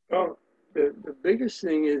 Well, the biggest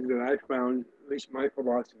thing is that I found, at least my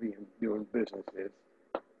philosophy in doing business is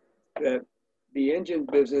that the engine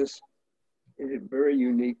business is a very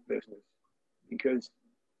unique business because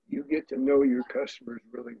you get to know your customers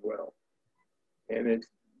really well. And it's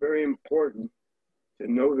very important to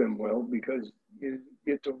know them well because you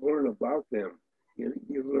get to learn about them.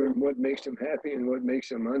 You learn what makes them happy and what makes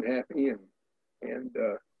them unhappy, and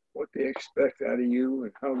what they expect out of you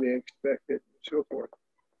and how they expect it and so forth.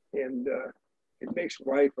 And it makes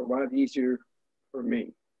life a lot easier for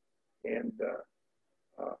me. And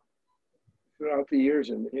throughout the years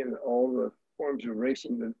in all the forms of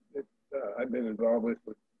racing that I've been involved with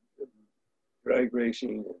the drag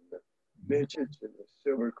racing and the midgets and the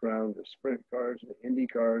Silver Crown, the sprint cars, and the Indy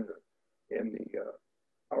cars, and the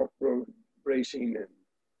off-road racing and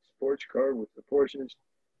sports car with the Porsches,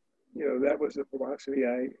 that was the philosophy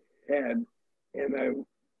I had. And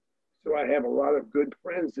so I have a lot of good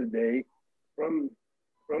friends today from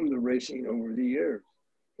the racing over the years.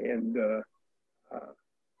 And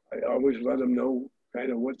I always let them know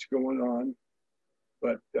kind of what's going on.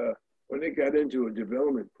 But when they got into a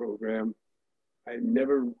development program, I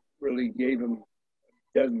never really gave them a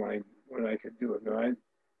deadline when I could do it. Now,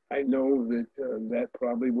 I know that that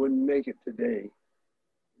probably wouldn't make it today,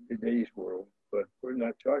 in today's world, but we're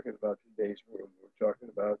not talking about today's world. We're talking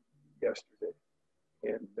about yesterday.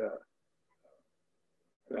 And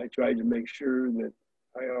I tried to make sure that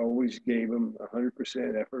I always gave them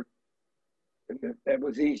 100% effort. And that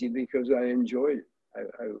was easy because I enjoyed it. I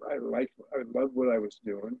loved what I was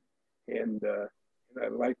doing, and I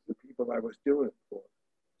liked the people I was doing it for.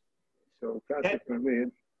 So consequently,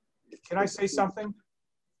 can I say something?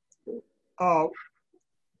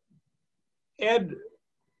 Ed,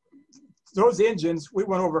 those engines, we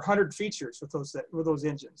went over 100 features with those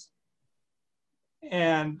engines.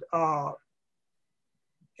 And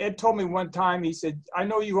Ed told me one time, he said, I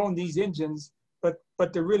know you own these engines, but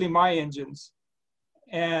they're really my engines.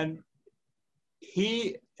 And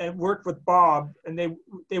he had worked with Bob, and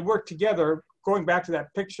they worked together, going back to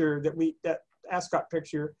that picture that Ascot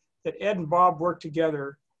picture, that Ed and Bob worked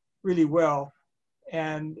together really well.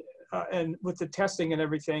 And with the testing and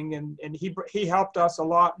everything, and he helped us a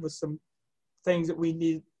lot with some things that we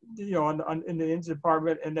need, in the engine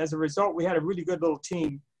department. And as a result, we had a really good little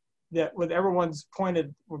team that with everyone's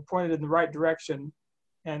pointed in the right direction.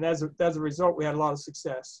 And as a result, we had a lot of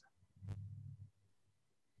success.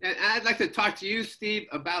 And I'd like to talk to you, Steve,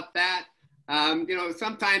 about that.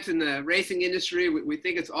 Sometimes in the racing industry, we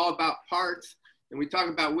think it's all about parts, and we talk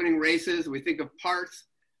about winning races, we think of parts,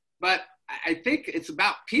 but I think it's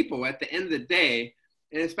about people at the end of the day.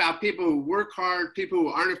 And it's about people who work hard, people who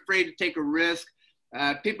aren't afraid to take a risk,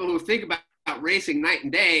 people who think about racing night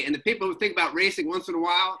and day. And the people who think about racing once in a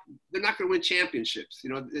while, they're not going to win championships. You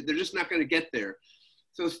know, they're just not going to get there.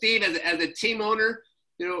 So Steve, as a team owner,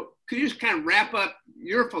 you know, could you just kind of wrap up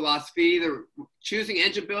your philosophy, either choosing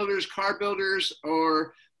engine builders, car builders,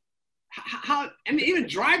 or how, I mean, even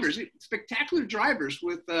drivers, spectacular drivers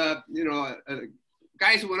with, you know,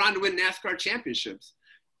 guys who went on to win NASCAR championships?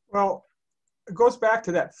 Well, it goes back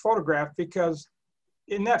to that photograph, because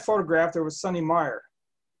in that photograph, there was Sonny Meyer.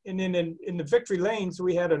 And then in the victory lanes,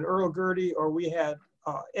 we had an Earl Gerty, or we had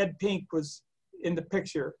Ed Pink was in the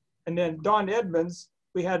picture. And then Don Edmonds,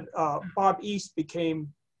 we had Bob East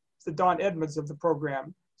became the Don Edmonds of the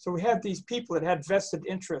program. So we had these people that had vested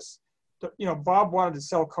interests. You know, Bob wanted to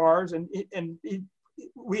sell cars, and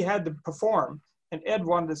we had to perform. And Ed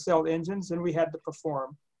wanted to sell engines, and we had to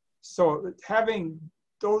perform. So having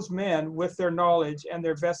those men with their knowledge and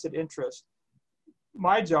their vested interest,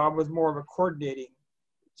 my job was more of a coordinating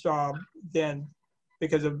job than,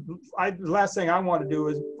 because the last thing I wanted to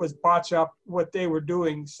do was botch up what they were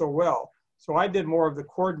doing so well. So I did more of the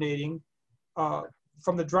coordinating.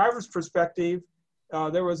 From the driver's perspective,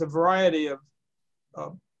 there was a variety of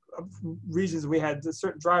reasons we had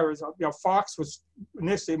certain drivers. You know, Fox was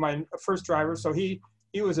initially my first driver, so he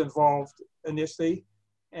was involved initially,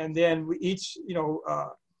 and then we each, you know,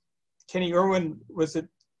 Kenny Irwin was at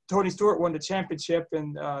Tony Stewart won the championship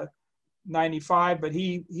in '95, but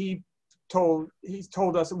he told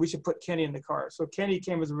us that we should put Kenny in the car. So Kenny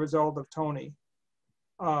came as a result of Tony.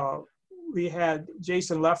 We had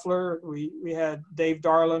Jason Leffler, we had Dave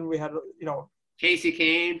Darlin, we had, you know, Casey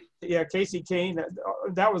Kane. Yeah, Casey Kane.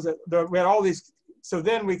 That was we had all these. So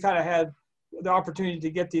then we kind of had the opportunity to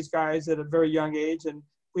get these guys at a very young age, and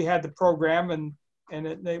we had the program, and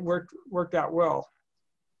they worked out well.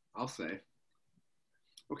 I'll say.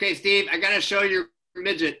 Okay, Steve, I got to show your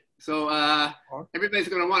midget. So everybody's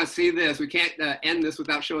going to want to see this. We can't end this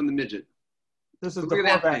without showing the midget. This is the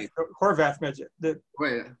Horvath midget.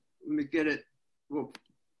 Wait, let me get it. Whoa.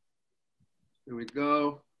 There we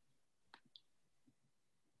go.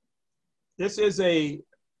 This is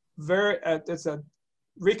it's a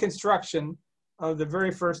reconstruction of the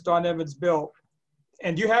very first Don Edmonds built.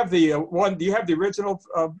 And you have the one. Do you have the original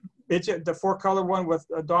midget, the 4-color one with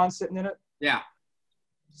Don sitting in it? Yeah.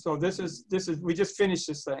 So this is we just finished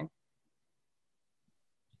this thing.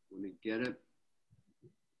 Let me get it.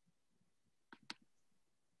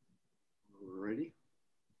 Alrighty.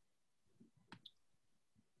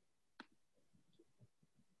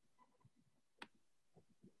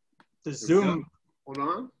 The zoom. Hold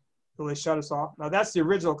on. Will they shut us off? Now that's the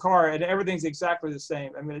original car, and everything's exactly the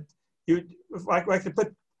same. I mean, I could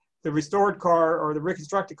put the restored car or the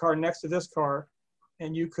reconstructed car next to this car,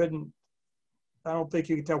 and you couldn't. I don't think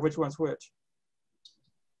you can tell which one's which.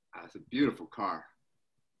 That's a beautiful car.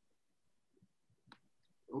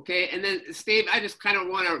 Okay, and then Steve, I just kind of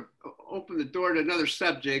want to open the door to another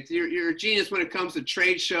subject. You're a genius when it comes to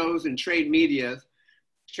trade shows and trade media,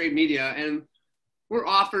 and we're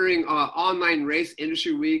offering online race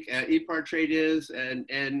industry week at ePart Trade is,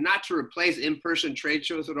 and not to replace in-person trade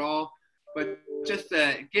shows at all, but just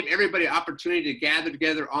to give everybody an opportunity to gather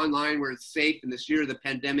together online where it's safe in this year of the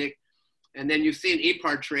pandemic. And then you've seen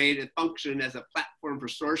ePart Trade function as a platform for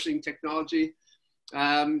sourcing technology.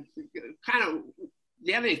 Do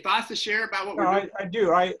you have any thoughts to share about what we're doing? I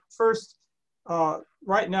do.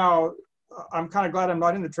 Right now, I'm kind of glad I'm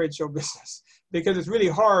not in the trade show business, because it's really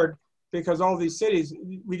hard, because all these cities,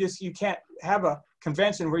 you can't have a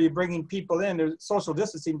convention where you're bringing people in. Social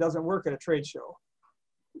distancing doesn't work at a trade show.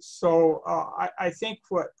 So I think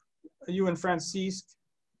what you and Francisque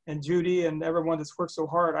and Judy and everyone that's worked so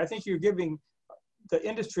hard, I think you're giving the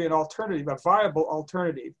industry an alternative, a viable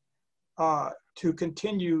alternative to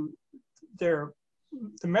continue the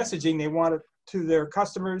messaging they want to their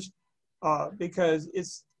customers, because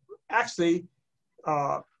it's actually,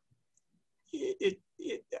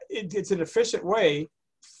 it's an efficient way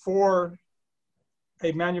for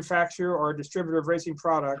a manufacturer or a distributor of racing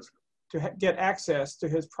products to get access to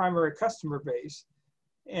his primary customer base.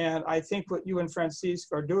 And I think what you and Francisque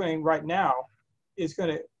are doing right now is going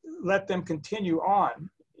to let them continue on.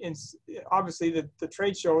 And obviously the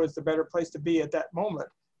trade show is the better place to be at that moment.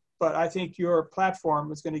 But I think your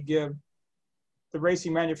platform is going to give the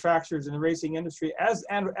racing manufacturers and the racing industry, as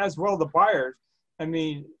well the buyers. I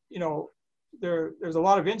mean, you know, there's a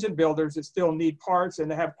lot of engine builders that still need parts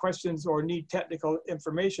and they have questions or need technical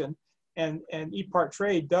information. And ePart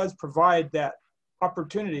Trade does provide that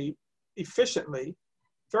opportunity efficiently,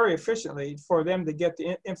 very efficiently, for them to get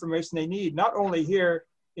the information they need, not only here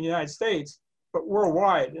in the United States, but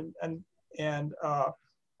worldwide. And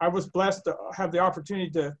I was blessed to have the opportunity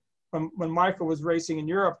to, when Michael was racing in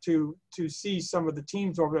Europe, to see some of the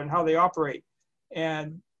teams over there and how they operate.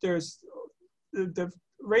 And there's the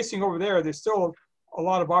racing over there, there's still a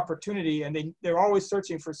lot of opportunity, and they're always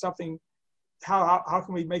searching for something. How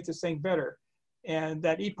can we make this thing better? And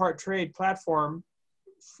that ePart Trade platform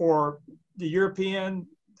for the European,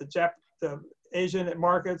 the Asian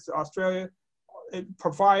markets, Australia, it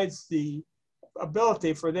provides the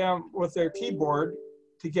ability for them with their keyboard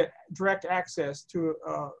to get direct access to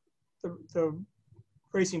the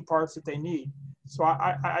racing parts that they need. So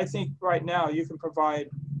I think right now you can provide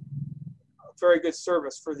a very good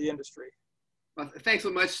service for the industry. Well, thanks so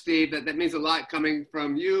much, Steve. That means a lot coming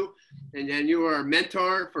from you, and you are a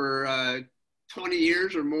mentor for 20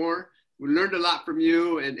 years or more. We learned a lot from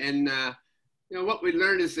you, and you know, what we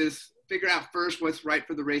learned is figure out first what's right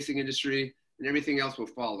for the racing industry, and everything else will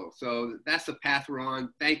follow. So that's the path we're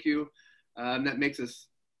on. Thank you. That makes us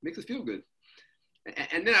feel good.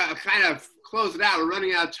 And then I'll kind of close it out. We're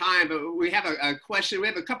running out of time, but we have a question. We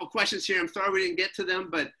have a couple questions here. I'm sorry we didn't get to them,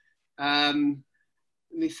 but let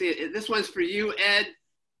me see. This one's for you, Ed.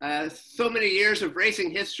 So many years of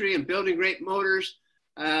racing history and building great motors.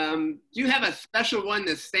 Do you have a special one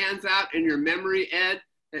that stands out in your memory, Ed?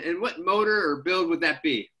 And what motor or build would that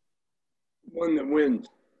be? One that wins.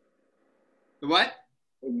 The what?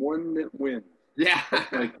 The one that wins. Yeah.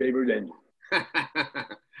 That's my favorite engine.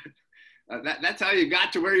 That's how you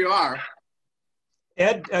got to where you are.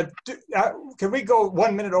 Ed, can we go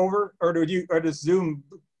 1 minute over, or does Zoom?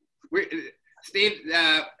 Steve,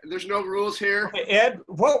 there's no rules here. Okay, Ed,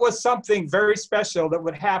 what was something very special that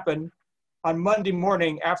would happen on Monday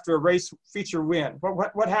morning after a race feature win?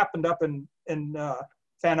 What happened up in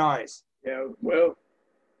Van Nuys? Yeah, well,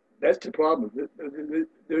 that's the problem.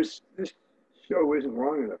 This show isn't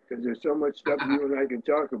long enough because there's so much stuff you and I can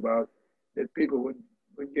talk about that people would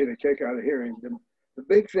get a kick out of hearing. The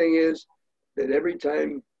big thing is that every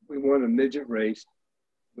time we won a midget race,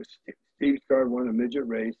 with Steve's car won a midget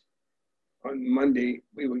race, on Monday,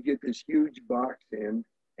 we would get this huge box in,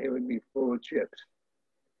 and it would be full of chips.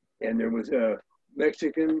 And there was a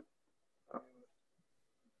Mexican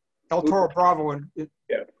El Toro Bravo.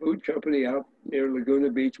 Food company out near Laguna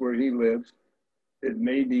Beach where he lives that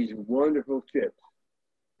made these wonderful chips.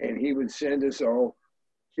 And he would send us all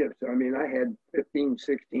chips. I mean, I had 15,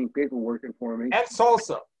 16 people working for me. And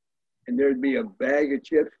salsa. And there'd be a bag of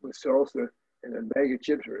chips with salsa and a bag of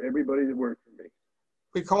chips for everybody that worked for me.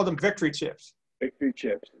 We called them victory chips. Victory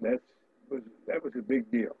chips. That was a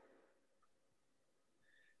big deal.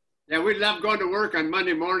 Yeah, we loved going to work on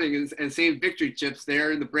Monday morning and seeing victory chips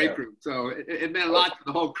there in the break room. So it meant a lot to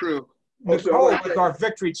the whole crew. Nicole was our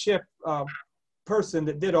victory chip person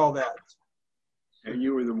that did all that. And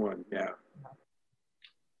you were the one, yeah.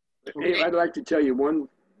 Hey, I'd like to tell you one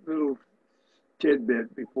little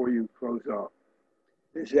tidbit before you close off.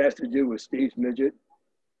 This has to do with Steve's midget.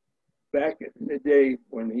 Back in the day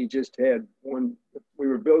when he just had one, we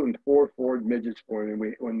were building 4 Ford midgets for him.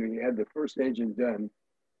 When we had the first engine done,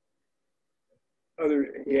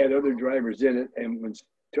 he had other drivers in it. And when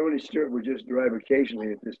Tony Stewart would just drive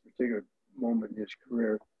occasionally at this particular moment in his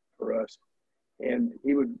career for us, and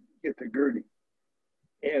he would get the Gertie.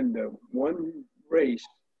 And one race,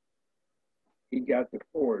 he got the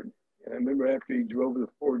Ford. And I remember after he drove the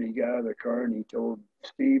Ford, he got out of the car and he told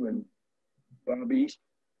Steve and Bob East,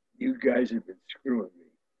 "You guys have been screwing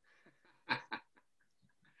me."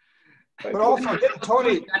 But also,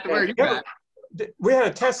 Tony, we had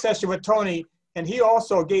a test session with Tony, and he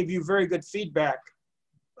also gave you very good feedback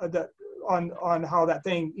on how that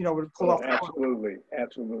thing, would pull off. Absolutely,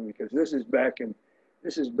 absolutely. Because this is back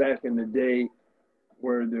in the day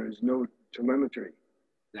where there's no telemetry.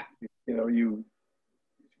 Yeah. You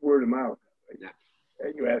word of mouth. Yeah.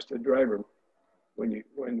 And you ask the driver when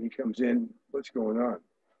he comes in, what's going on.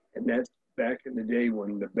 And that's back in the day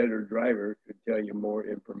when the better driver could tell you more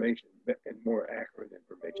information and more accurate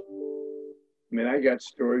information. I mean, I got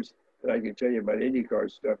stories that I can tell you about IndyCar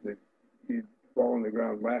stuff that you'd fall on the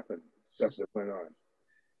ground laughing, stuff that went on.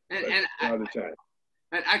 And all the time.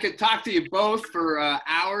 I could talk to you both for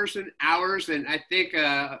hours and hours, and I think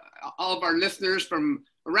all of our listeners from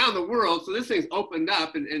around the world, so this thing's opened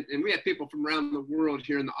up, and we have people from around the world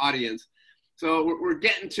here in the audience. So we're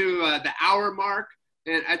getting to the hour mark,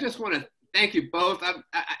 and I just want to thank you both.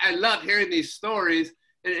 I love hearing these stories,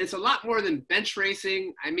 and it's a lot more than bench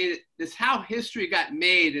racing. I mean, it's how history got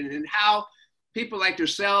made, and how people like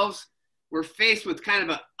yourselves were faced with kind of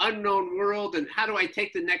an unknown world, and how do I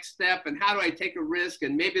take the next step, and how do I take a risk,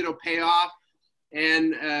 and maybe it'll pay off.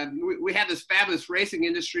 And we have this fabulous racing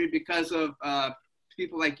industry because of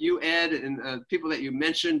people like you, Ed, and people that you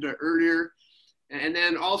mentioned earlier. And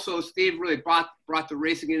then also Steve really brought the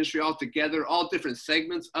racing industry all together, all different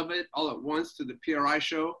segments of it all at once to the PRI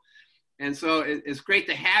show. And so it's great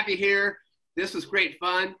to have you here. This was great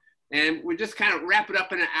fun. And we just kind of wrap it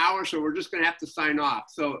up in an hour, so we're just going to have to sign off.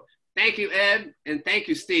 So thank you, Ed, and thank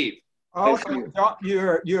you, Steve. Also,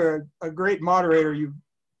 you're a great moderator. You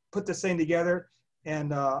put this thing together,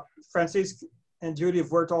 and Francisque and Judy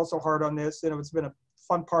have worked also hard on this, and it's been a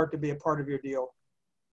fun part to be a part of your deal.